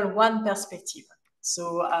level 1 perspective.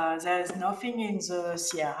 So there is nothing in the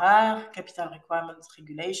CRR, capital requirements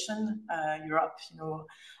regulation, Europe,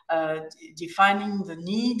 defining the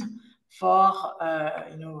need for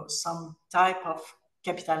some type of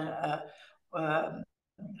capital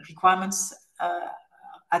requirements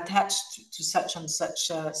attached to such and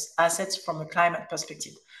such assets from a climate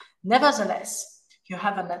perspective. Nevertheless, you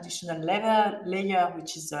have an additional layer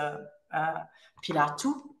which is Pillar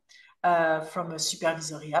 2 from a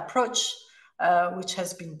supervisory approach, which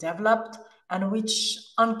has been developed and which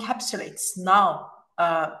encapsulates now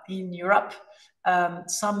in Europe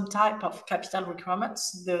some type of capital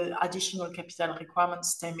requirements, the additional capital requirements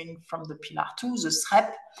stemming from the Pillar 2, the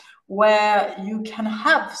SREP, where you can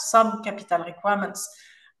have some capital requirements.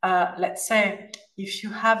 Let's say if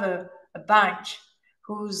you have a bank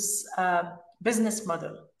whose business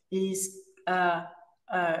model is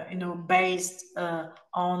based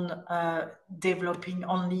on developing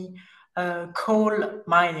only coal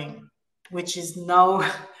mining, which is now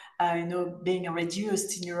being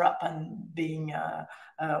reduced in Europe and being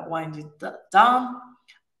winded down.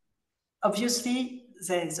 Obviously,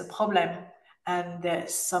 there is a problem, and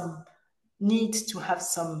there's some need to have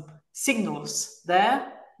some signals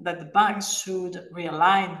there that the bank should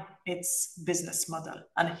realign its business model.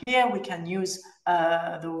 And here we can use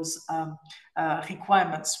those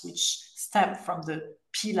requirements which stem from the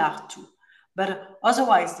Pillar 2. But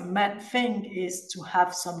otherwise, the main thing is to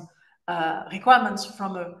have some requirements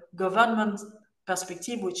from a government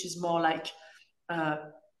perspective, which is more like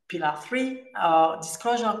Pillar 3, our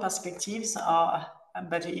disclosure perspectives are,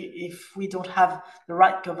 but if we don't have the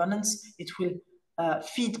right governance, it will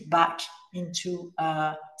feed back into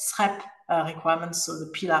SREP requirements, so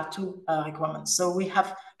the Pillar 2 requirements. So we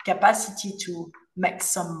have capacity to make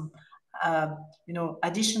some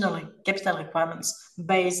additional capital requirements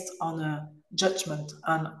based on a judgment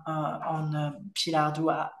and on a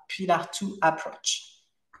Pillar 2 approach.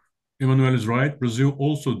 Emmanelle is right. Brazil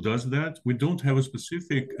also does that. We don't have a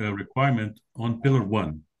specific requirement on Pillar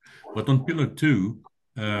 1, but on Pillar 2,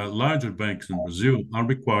 larger banks in Brazil are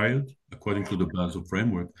required, according to the Basel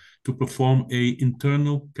framework, to perform an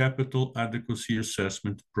internal capital adequacy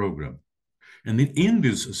assessment program. And in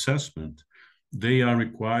this assessment, they are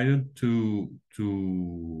required to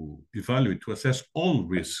evaluate, to assess all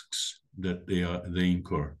risks that they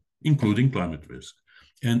incur, including climate risk.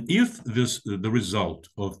 And if the result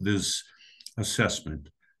of this assessment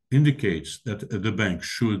indicates that the bank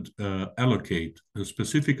should allocate a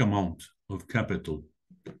specific amount of capital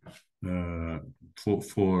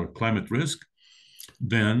for climate risk,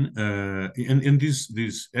 then and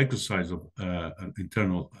this exercise of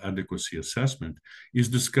internal adequacy assessment is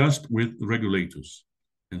discussed with regulators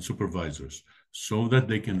and supervisors, so that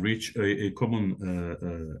they can reach a common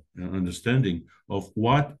understanding of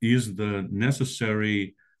what is the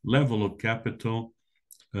necessary level of capital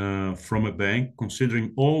from a bank,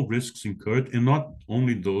 considering all risks incurred and not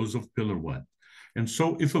only those of Pillar 1. And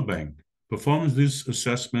so if a bank performs this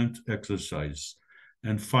assessment exercise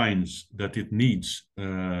and finds that it needs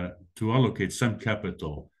to allocate some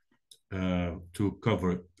capital to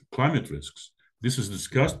cover climate risks, this is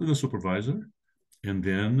discussed with the supervisor, and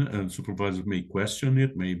then the supervisor may question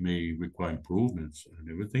it, may require improvements and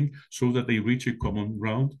everything, so that they reach a common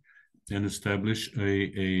ground and establish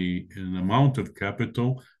an amount of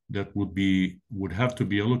capital that would have to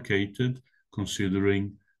be allocated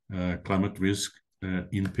considering climate risk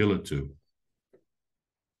in Pillar 2.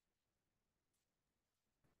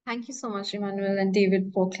 Thank you so much, Emmanelle and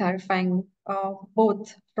David, for clarifying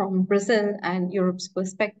both from Brazil and Europe's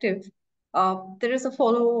perspective. There is a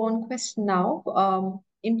follow-on question now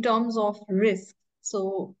in terms of risk.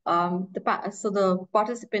 So the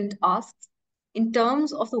participant asks, in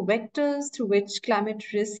terms of the vectors through which climate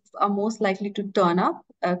risks are most likely to turn up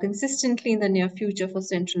consistently in the near future for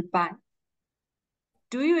central banks,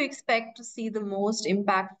 do you expect to see the most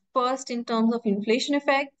impact first in terms of inflation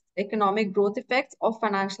effects, economic growth effects, or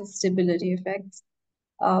financial stability effects?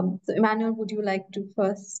 So Emmanelle, would you like to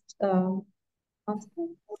first answer?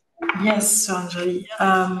 Yes, Anjali,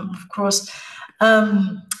 of course.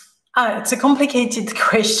 It's a complicated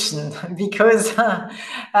question because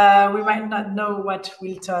we might not know what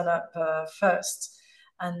will turn up first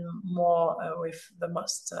and more with the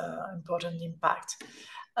most important impact.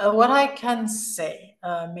 What I can say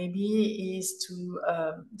maybe is to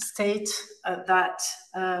state that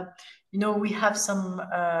we have some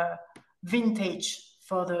vintage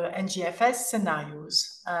for the NGFS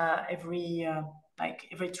scenarios every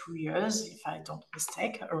 2 years, if I don't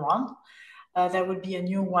mistake, around. There will be a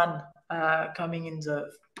new one coming in the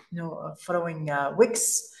following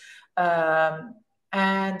weeks,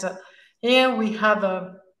 and here we have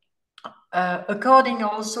according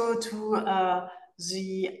also to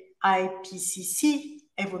the IPCC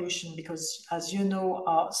evolution, because as you know,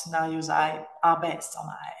 our scenarios are based on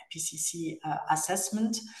IPCC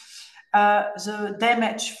assessment. The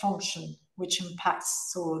damage function, which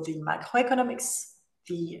impacts the macroeconomics,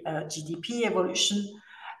 the GDP evolution,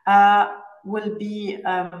 will be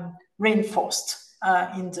reinforced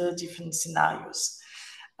in the different scenarios,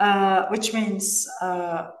 which means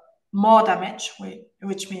more damage,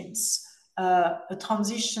 which means a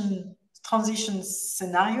transition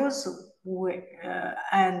scenarios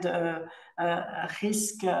and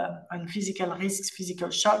risk and physical risks, physical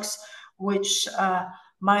shocks, which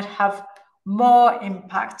might have more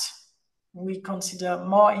impact. We consider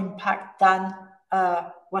more impact than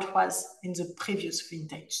what was in the previous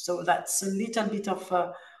vintage. So that's a little bit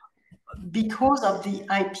of because of the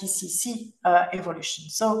IPCC evolution.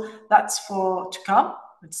 So that's for to come.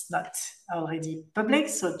 It's not already public,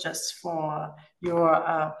 so just for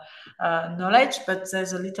your knowledge, but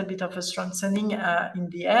there's a little bit of a strengthening in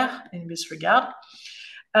the air in this regard.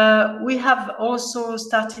 We have also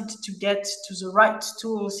started to get to the right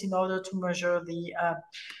tools in order to measure the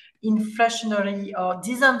inflationary or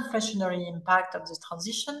disinflationary impact of the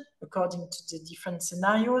transition according to the different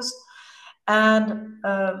scenarios. And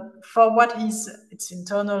for what is its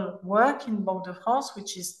internal work in Banque de France,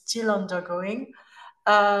 which is still undergoing,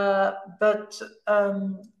 but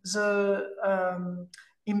the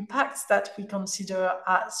impacts that we consider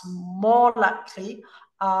as more likely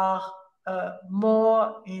are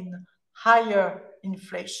more in higher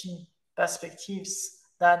inflation perspectives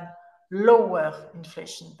than lower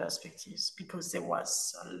inflation perspectives, because there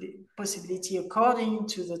was a possibility, according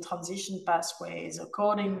to the transition pathways,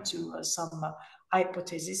 according to some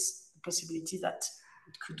hypothesis, the possibility that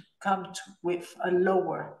it could come with a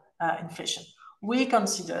lower inflation. We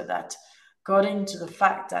consider that, according to the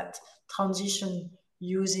fact that transition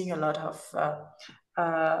using a lot of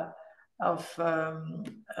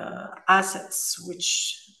assets,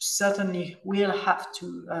 which certainly will have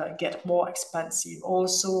to get more expensive.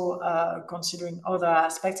 Also, considering other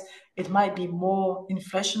aspects, it might be more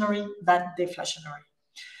inflationary than deflationary.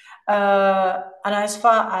 And as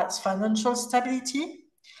far as financial stability,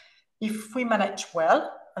 if we manage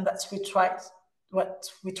well, and that's what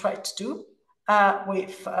we try to do,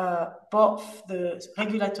 with both the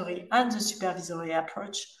regulatory and the supervisory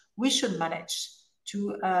approach, we should manage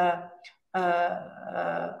to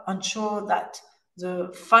ensure that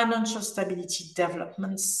the financial stability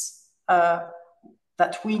developments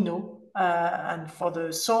that we know and for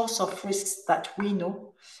the source of risks that we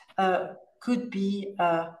know could be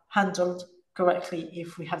handled correctly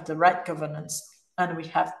if we have the right governance and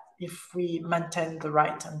if we maintain the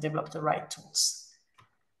right and develop the right tools.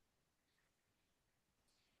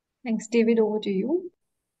 Thanks, David. Over to you.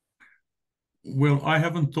 Well, I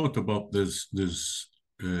haven't thought about these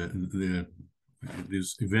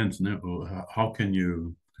events now. Or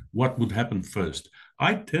what would happen first?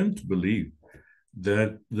 I tend to believe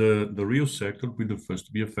that the real sector will be the first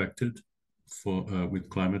to be affected with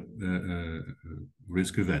climate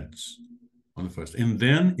risk events on the first, and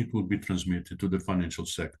then it will be transmitted to the financial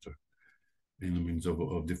sector in the means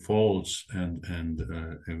of defaults and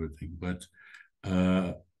everything. But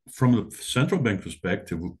from the central bank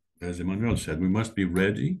perspective, as Emmanelle said, we must be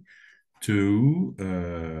ready to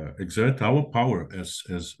exert our power as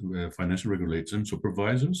financial regulators and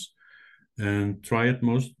supervisors, and try at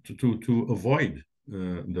most to avoid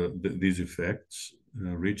these effects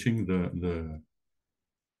reaching the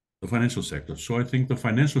financial sector. So I think the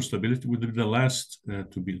financial stability would be the last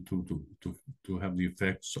to have the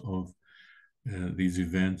effects of these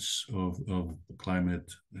events of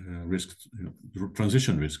climate risk,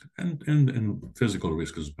 transition risk, and physical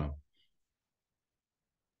risk as well.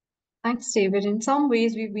 Thanks, David. In some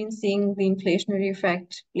ways, we've been seeing the inflationary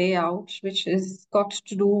effect play out, which has got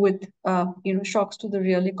to do with shocks to the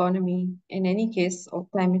real economy in any case of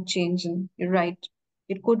climate change. And you're right,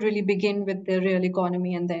 it could really begin with the real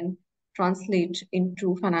economy and then translate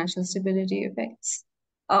into financial stability effects.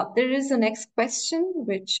 There is a next question,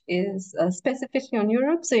 which is specifically on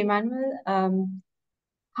Europe. So, Emmanelle,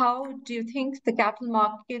 how do you think the capital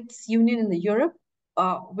markets union in the Europe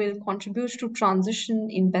will contribute to transition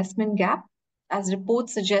investment gap, as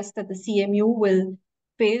reports suggest that the CMU will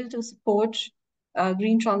fail to support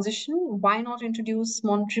green transition? Why not introduce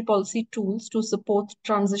monetary policy tools to support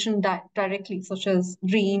transition directly, such as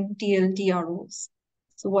green TLTROs?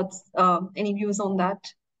 So what's any views on that?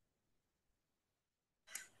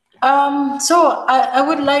 So I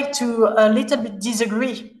would like to a little bit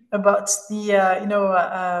disagree about the,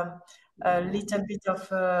 a little bit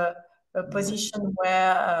of a position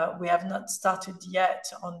where we have not started yet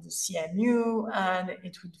on the CMU and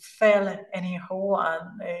it would fail anyhow,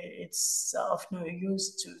 and it's of no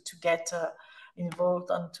use to get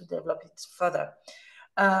involved and to develop it further.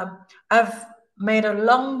 I've made a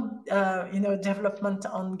long, development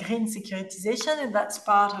on green securitization, and that's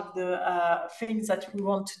part of the things that we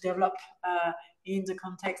want to develop in the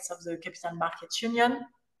context of the Capital Markets Union.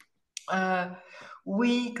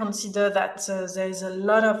 We consider that there's a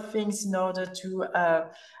lot of things in order to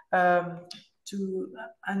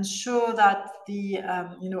ensure that the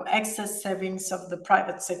excess savings of the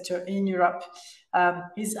private sector in Europe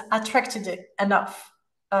is attracted enough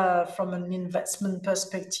from an investment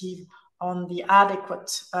perspective on the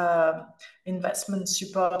adequate investment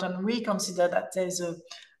support. And we consider that there's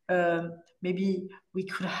maybe we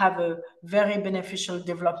could have a very beneficial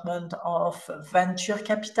development of venture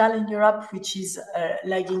capital in Europe, which is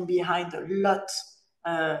lagging behind a lot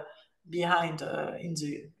in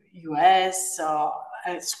the US or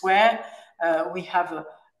elsewhere. We have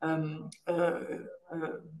a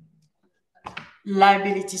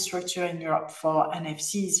liability structure in Europe for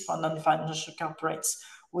NFCs, for non-financial corporates,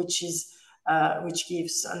 which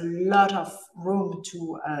gives a lot of room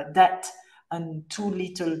to debt and too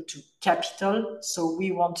little to capital. So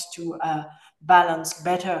we want to balance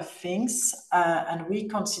better things, and we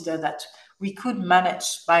consider that we could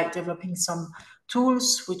manage by developing some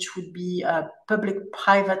tools which would be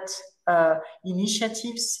public-private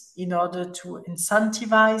initiatives in order to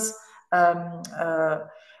incentivize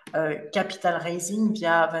capital raising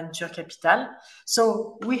via venture capital.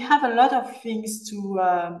 So we have a lot of things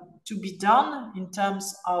to be done in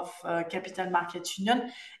terms of capital market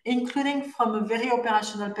union, including from a very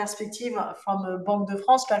operational perspective, from a Banque de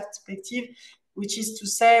France perspective, which is to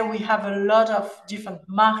say we have a lot of different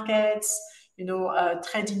markets,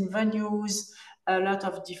 trading venues, a lot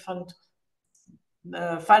of different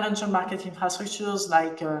financial market infrastructures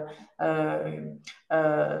like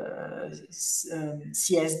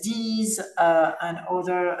CSDs and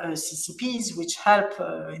other CCPs, which help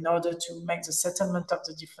in order to make the settlement of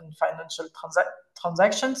the different financial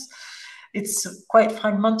transactions. It's quite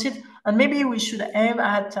fragmented, and maybe we should aim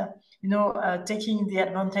at taking the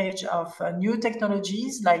advantage of new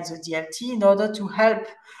technologies like the DLT in order to help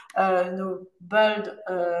build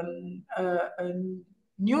a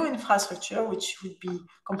new infrastructure which would be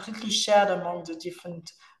completely shared among the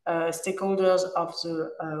different stakeholders of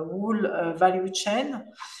the whole value chain,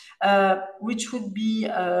 which would be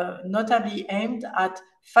notably aimed at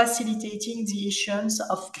facilitating the issuance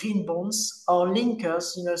of green bonds or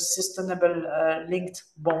linkers, sustainable linked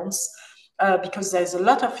bonds, because there's a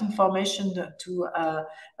lot of information to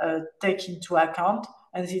take into account,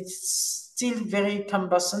 and it's still very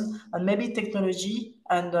cumbersome, and maybe technology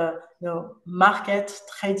and market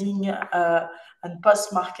trading and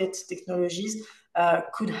post-market technologies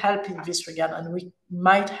could help in this regard, and we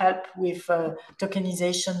might help with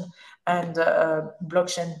tokenization and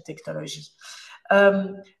blockchain technology.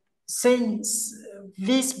 Since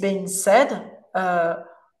this being said,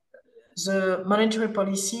 the monetary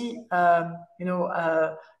policy,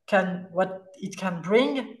 what it can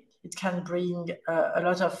bring. It can bring a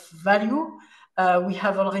lot of value. We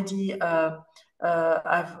have already, I've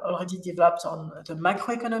already developed on the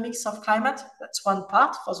macroeconomics of climate. That's one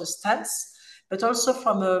part for the stance, but also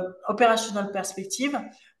from an operational perspective,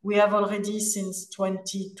 we have already since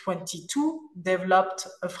 2022 developed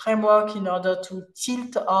a framework in order to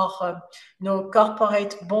tilt our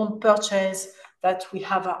corporate bond purchase that we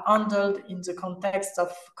have handled in the context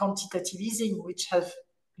of quantitative easing, which have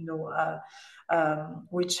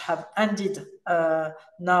ended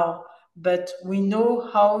now, but we know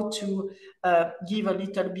how to give a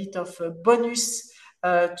little bit of a bonus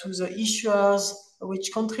to the issuers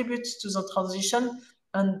which contribute to the transition,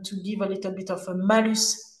 and to give a little bit of a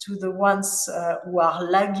malus to the ones who are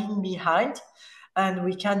lagging behind, and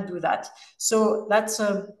we can do that. So that's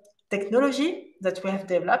a technology that we have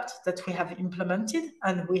developed, that we have implemented,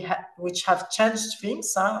 and which have changed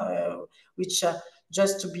things, which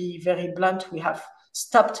just to be very blunt, we have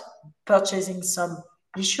stopped purchasing some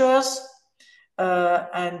issuers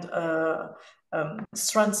and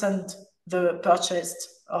strengthened the purchase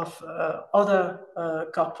of other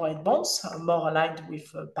corporate bonds, more aligned with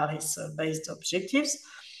Paris-based objectives.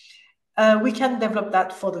 We can develop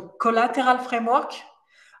that for the collateral framework,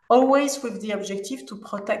 always with the objective to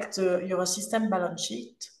protect the Eurosystem balance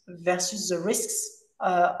sheet versus the risks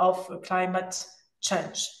of climate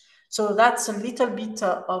change. So that's a little bit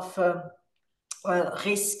of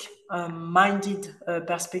risk-minded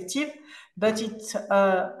perspective, but it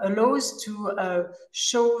allows to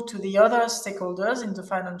show to the other stakeholders in the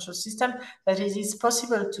financial system that it is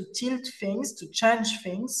possible to tilt things, to change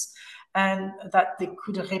things, and that they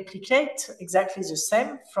could replicate exactly the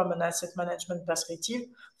same from an asset management perspective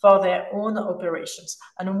for their own operations.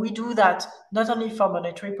 And we do that not only for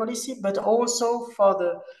monetary policy, but also for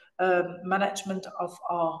the management of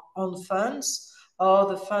our own funds, or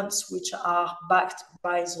the funds which are backed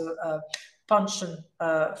by the pension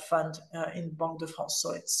fund in Banque de France.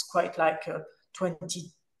 So it's quite like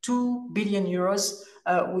 22 billion euros,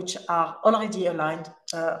 which are already aligned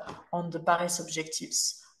on the Paris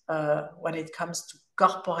objectives when it comes to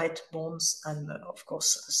corporate bonds and, of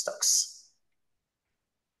course, stocks.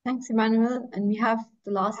 Thanks, Emmanelle. And we have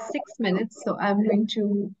the last 6 minutes, so I'm going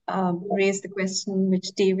to raise the question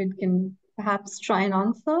which David can perhaps try and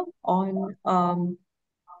answer on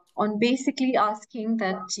basically asking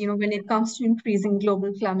that, when it comes to increasing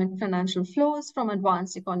global climate financial flows from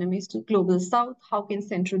advanced economies to global south, how can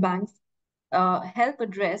central banks help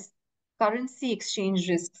address currency exchange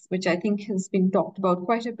risks, which I think has been talked about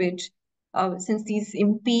quite a bit, since these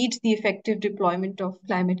impede the effective deployment of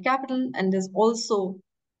climate capital, and there's also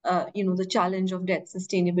the challenge of debt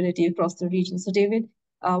sustainability across the region. So David,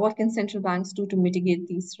 what can central banks do to mitigate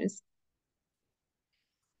these risks?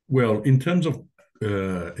 Well, in terms of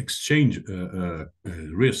exchange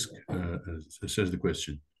risk, says the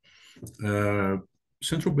question,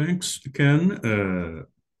 central banks can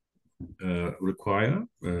require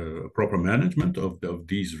proper management of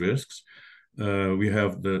these risks. We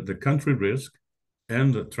have the country risk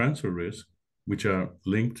and the transfer risk, which are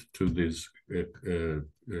linked to this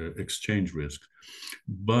exchange risk.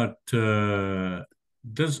 But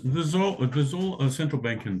there's all a central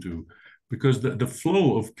bank can do, because the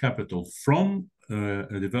flow of capital from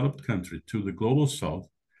a developed country to the global south,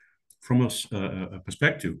 from a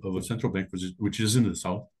perspective of a central bank which is in the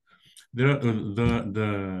south, there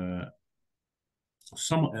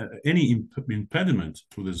any impediment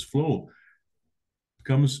to this flow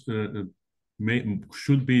becomes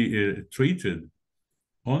should be treated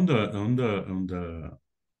on the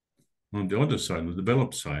other side, the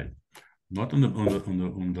developed side, not on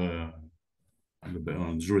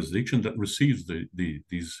the jurisdiction that receives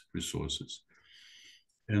these resources.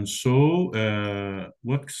 And so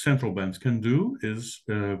what central banks can do is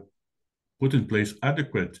put in place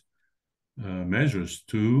adequate measures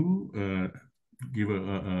to give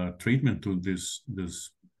a treatment to this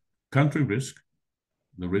country risk,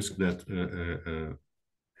 the risk that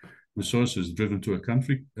resources driven to a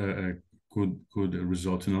country could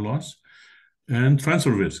result in a loss, and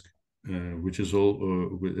transfer risk, which is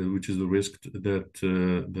the risk that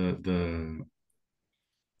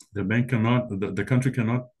the bank cannot, the country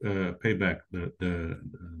cannot pay back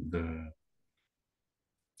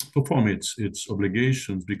perform its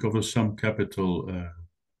obligations because of some capital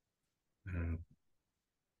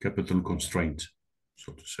constraint,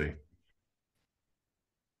 so to say.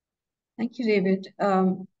 Thank you, David.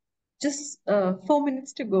 Just 4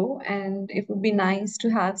 minutes to go, and it would be nice to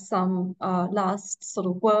have some last sort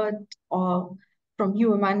of word from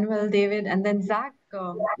you, Emmanelle, David, and then Zack,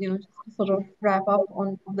 just to sort of wrap up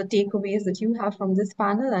on the takeaways that you have from this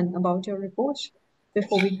panel and about your report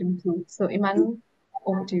before we conclude. So, Emmanelle,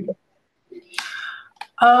 over to you.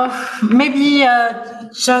 Maybe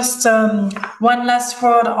just one last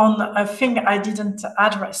word on a thing I didn't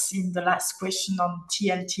address in the last question on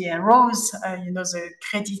TLTROs,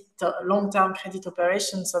 the long-term credit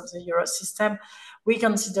operations of the Euro system. We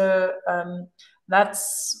consider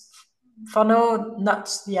that's for now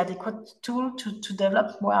not the adequate tool to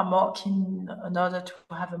develop. We are more keen in order to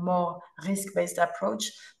have a more risk-based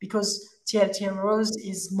approach, because TLTROs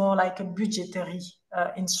is more like a budgetary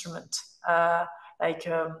instrument.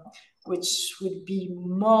 Which would be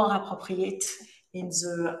more appropriate in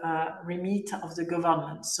the remit of the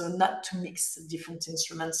government. So not to mix different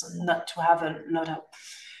instruments, and not to have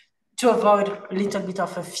to avoid a little bit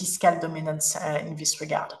of a fiscal dominance in this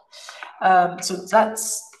regard. So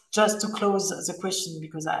that's just to close the question,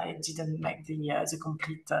 because I didn't make the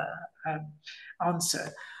complete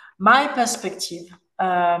answer. My perspective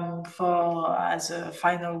as a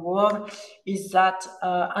final word is that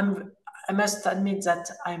I must admit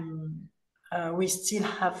that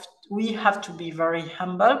we have to be very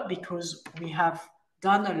humble, because we have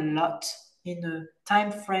done a lot in a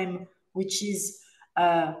time frame which is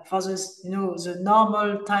for the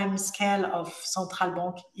normal time scale of central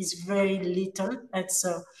bank is very little. It's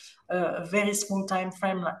a very small time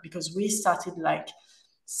frame, because we started like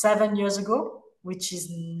 7 years ago, which is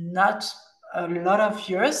not a lot of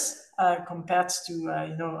years compared to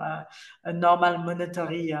a normal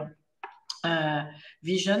monetary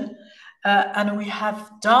vision, and we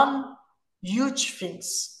have done huge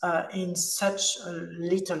things in such a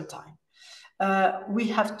little time. We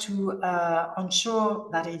have to ensure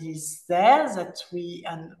that it is there, that we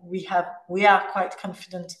are quite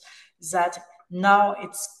confident that now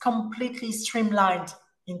it's completely streamlined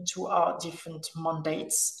into our different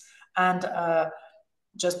mandates. And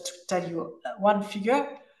just to tell you one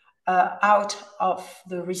figure, out of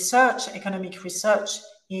the research, economic research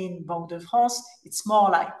in Banque de France, it's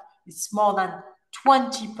more than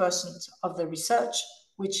 20% of the research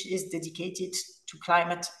which is dedicated to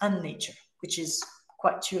climate and nature, which is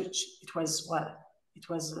quite huge. It would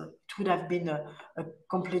have been a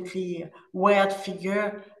completely weird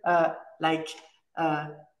figure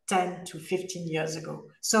 10 to 15 years ago.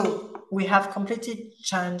 So we have completely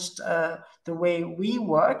changed the way we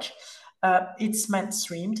work. It's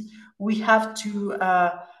mainstreamed. We have to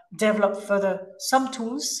develop further some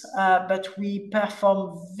tools, but we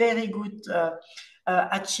perform very good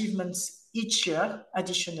achievements each year,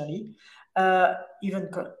 additionally, even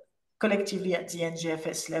collectively at the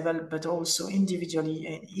NGFS level, but also individually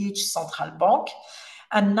in each central bank.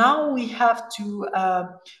 And now we have to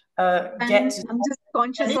get... I'm just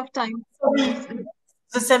conscious of time.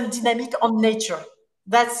 The same dynamic on nature.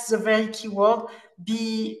 That's the very key word.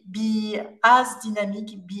 Be as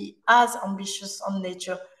dynamic, be as ambitious on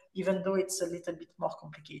nature, even though it's a little bit more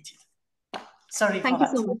complicated. Sorry Thank for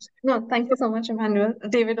you that. so much. No, thank you so much, Emmanelle.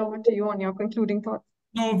 David, over to you on your concluding thoughts.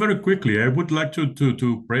 No, very quickly, I would like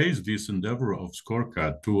to praise this endeavor of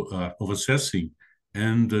scorecard of assessing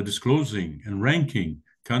and disclosing and ranking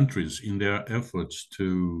countries in their efforts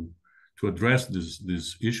to address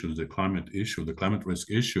these issues, the climate issue, the climate risk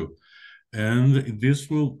issue. And this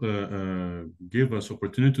will give us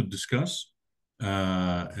opportunity to discuss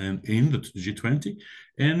and in the G20.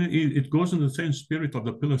 And it goes in the same spirit of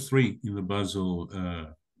the Pillar 3 in the Basel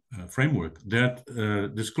framework, that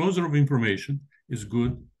disclosure of information is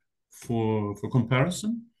good for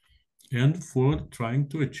comparison and for trying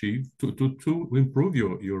to achieve, to improve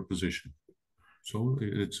your position. So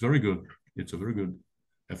it's very good. It's a very good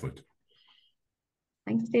effort.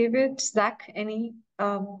 Thanks, David. Zack, any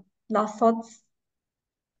last thoughts?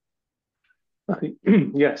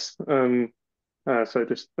 Yes. So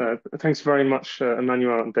just thanks very much,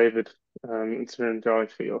 Emmanelle and David, and Sarah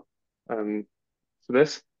for your for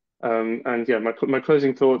this. And yeah, my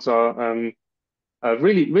closing thoughts are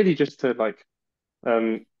really just to like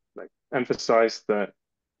emphasize that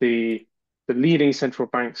the leading central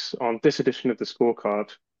banks on this edition of the scorecard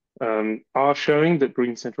are showing that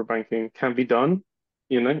green central banking can be done.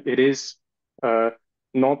 You know, it is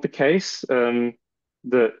not the case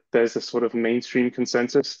that there's a sort of mainstream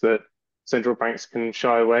consensus that central banks can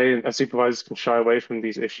shy away and supervisors can shy away from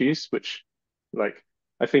these issues, which, like,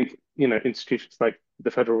 I think, you know, institutions like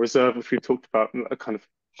the Federal Reserve, which we've talked about, are kind of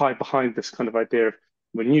hide behind this kind of idea of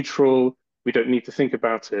we're neutral, we don't need to think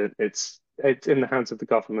about it, it's in the hands of the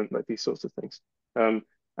government, like these sorts of things. And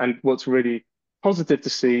what's really positive to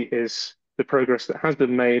see is the progress that has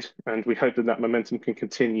been made, and we hope that that momentum can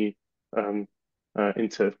continue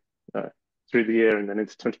into through the year and then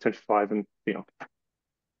into 2025 and beyond.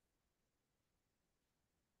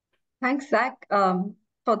 Thanks, Zack,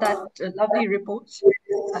 for that lovely report.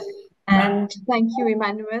 And thank you,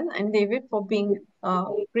 Emmanelle and David, for being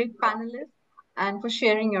great panelists and for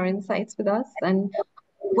sharing your insights with us. And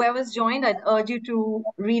whoever's joined, I'd urge you to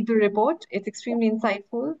read the report. It's extremely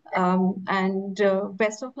insightful. And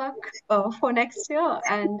best of luck for next year.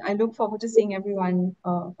 And I look forward to seeing everyone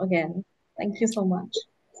again. Thank you so much.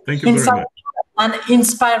 Thank you very much. And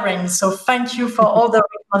inspiring. So thank you for all the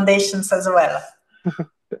recommendations as well.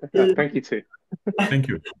 Thank you too. Thank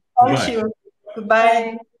you. Thank you.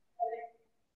 Goodbye.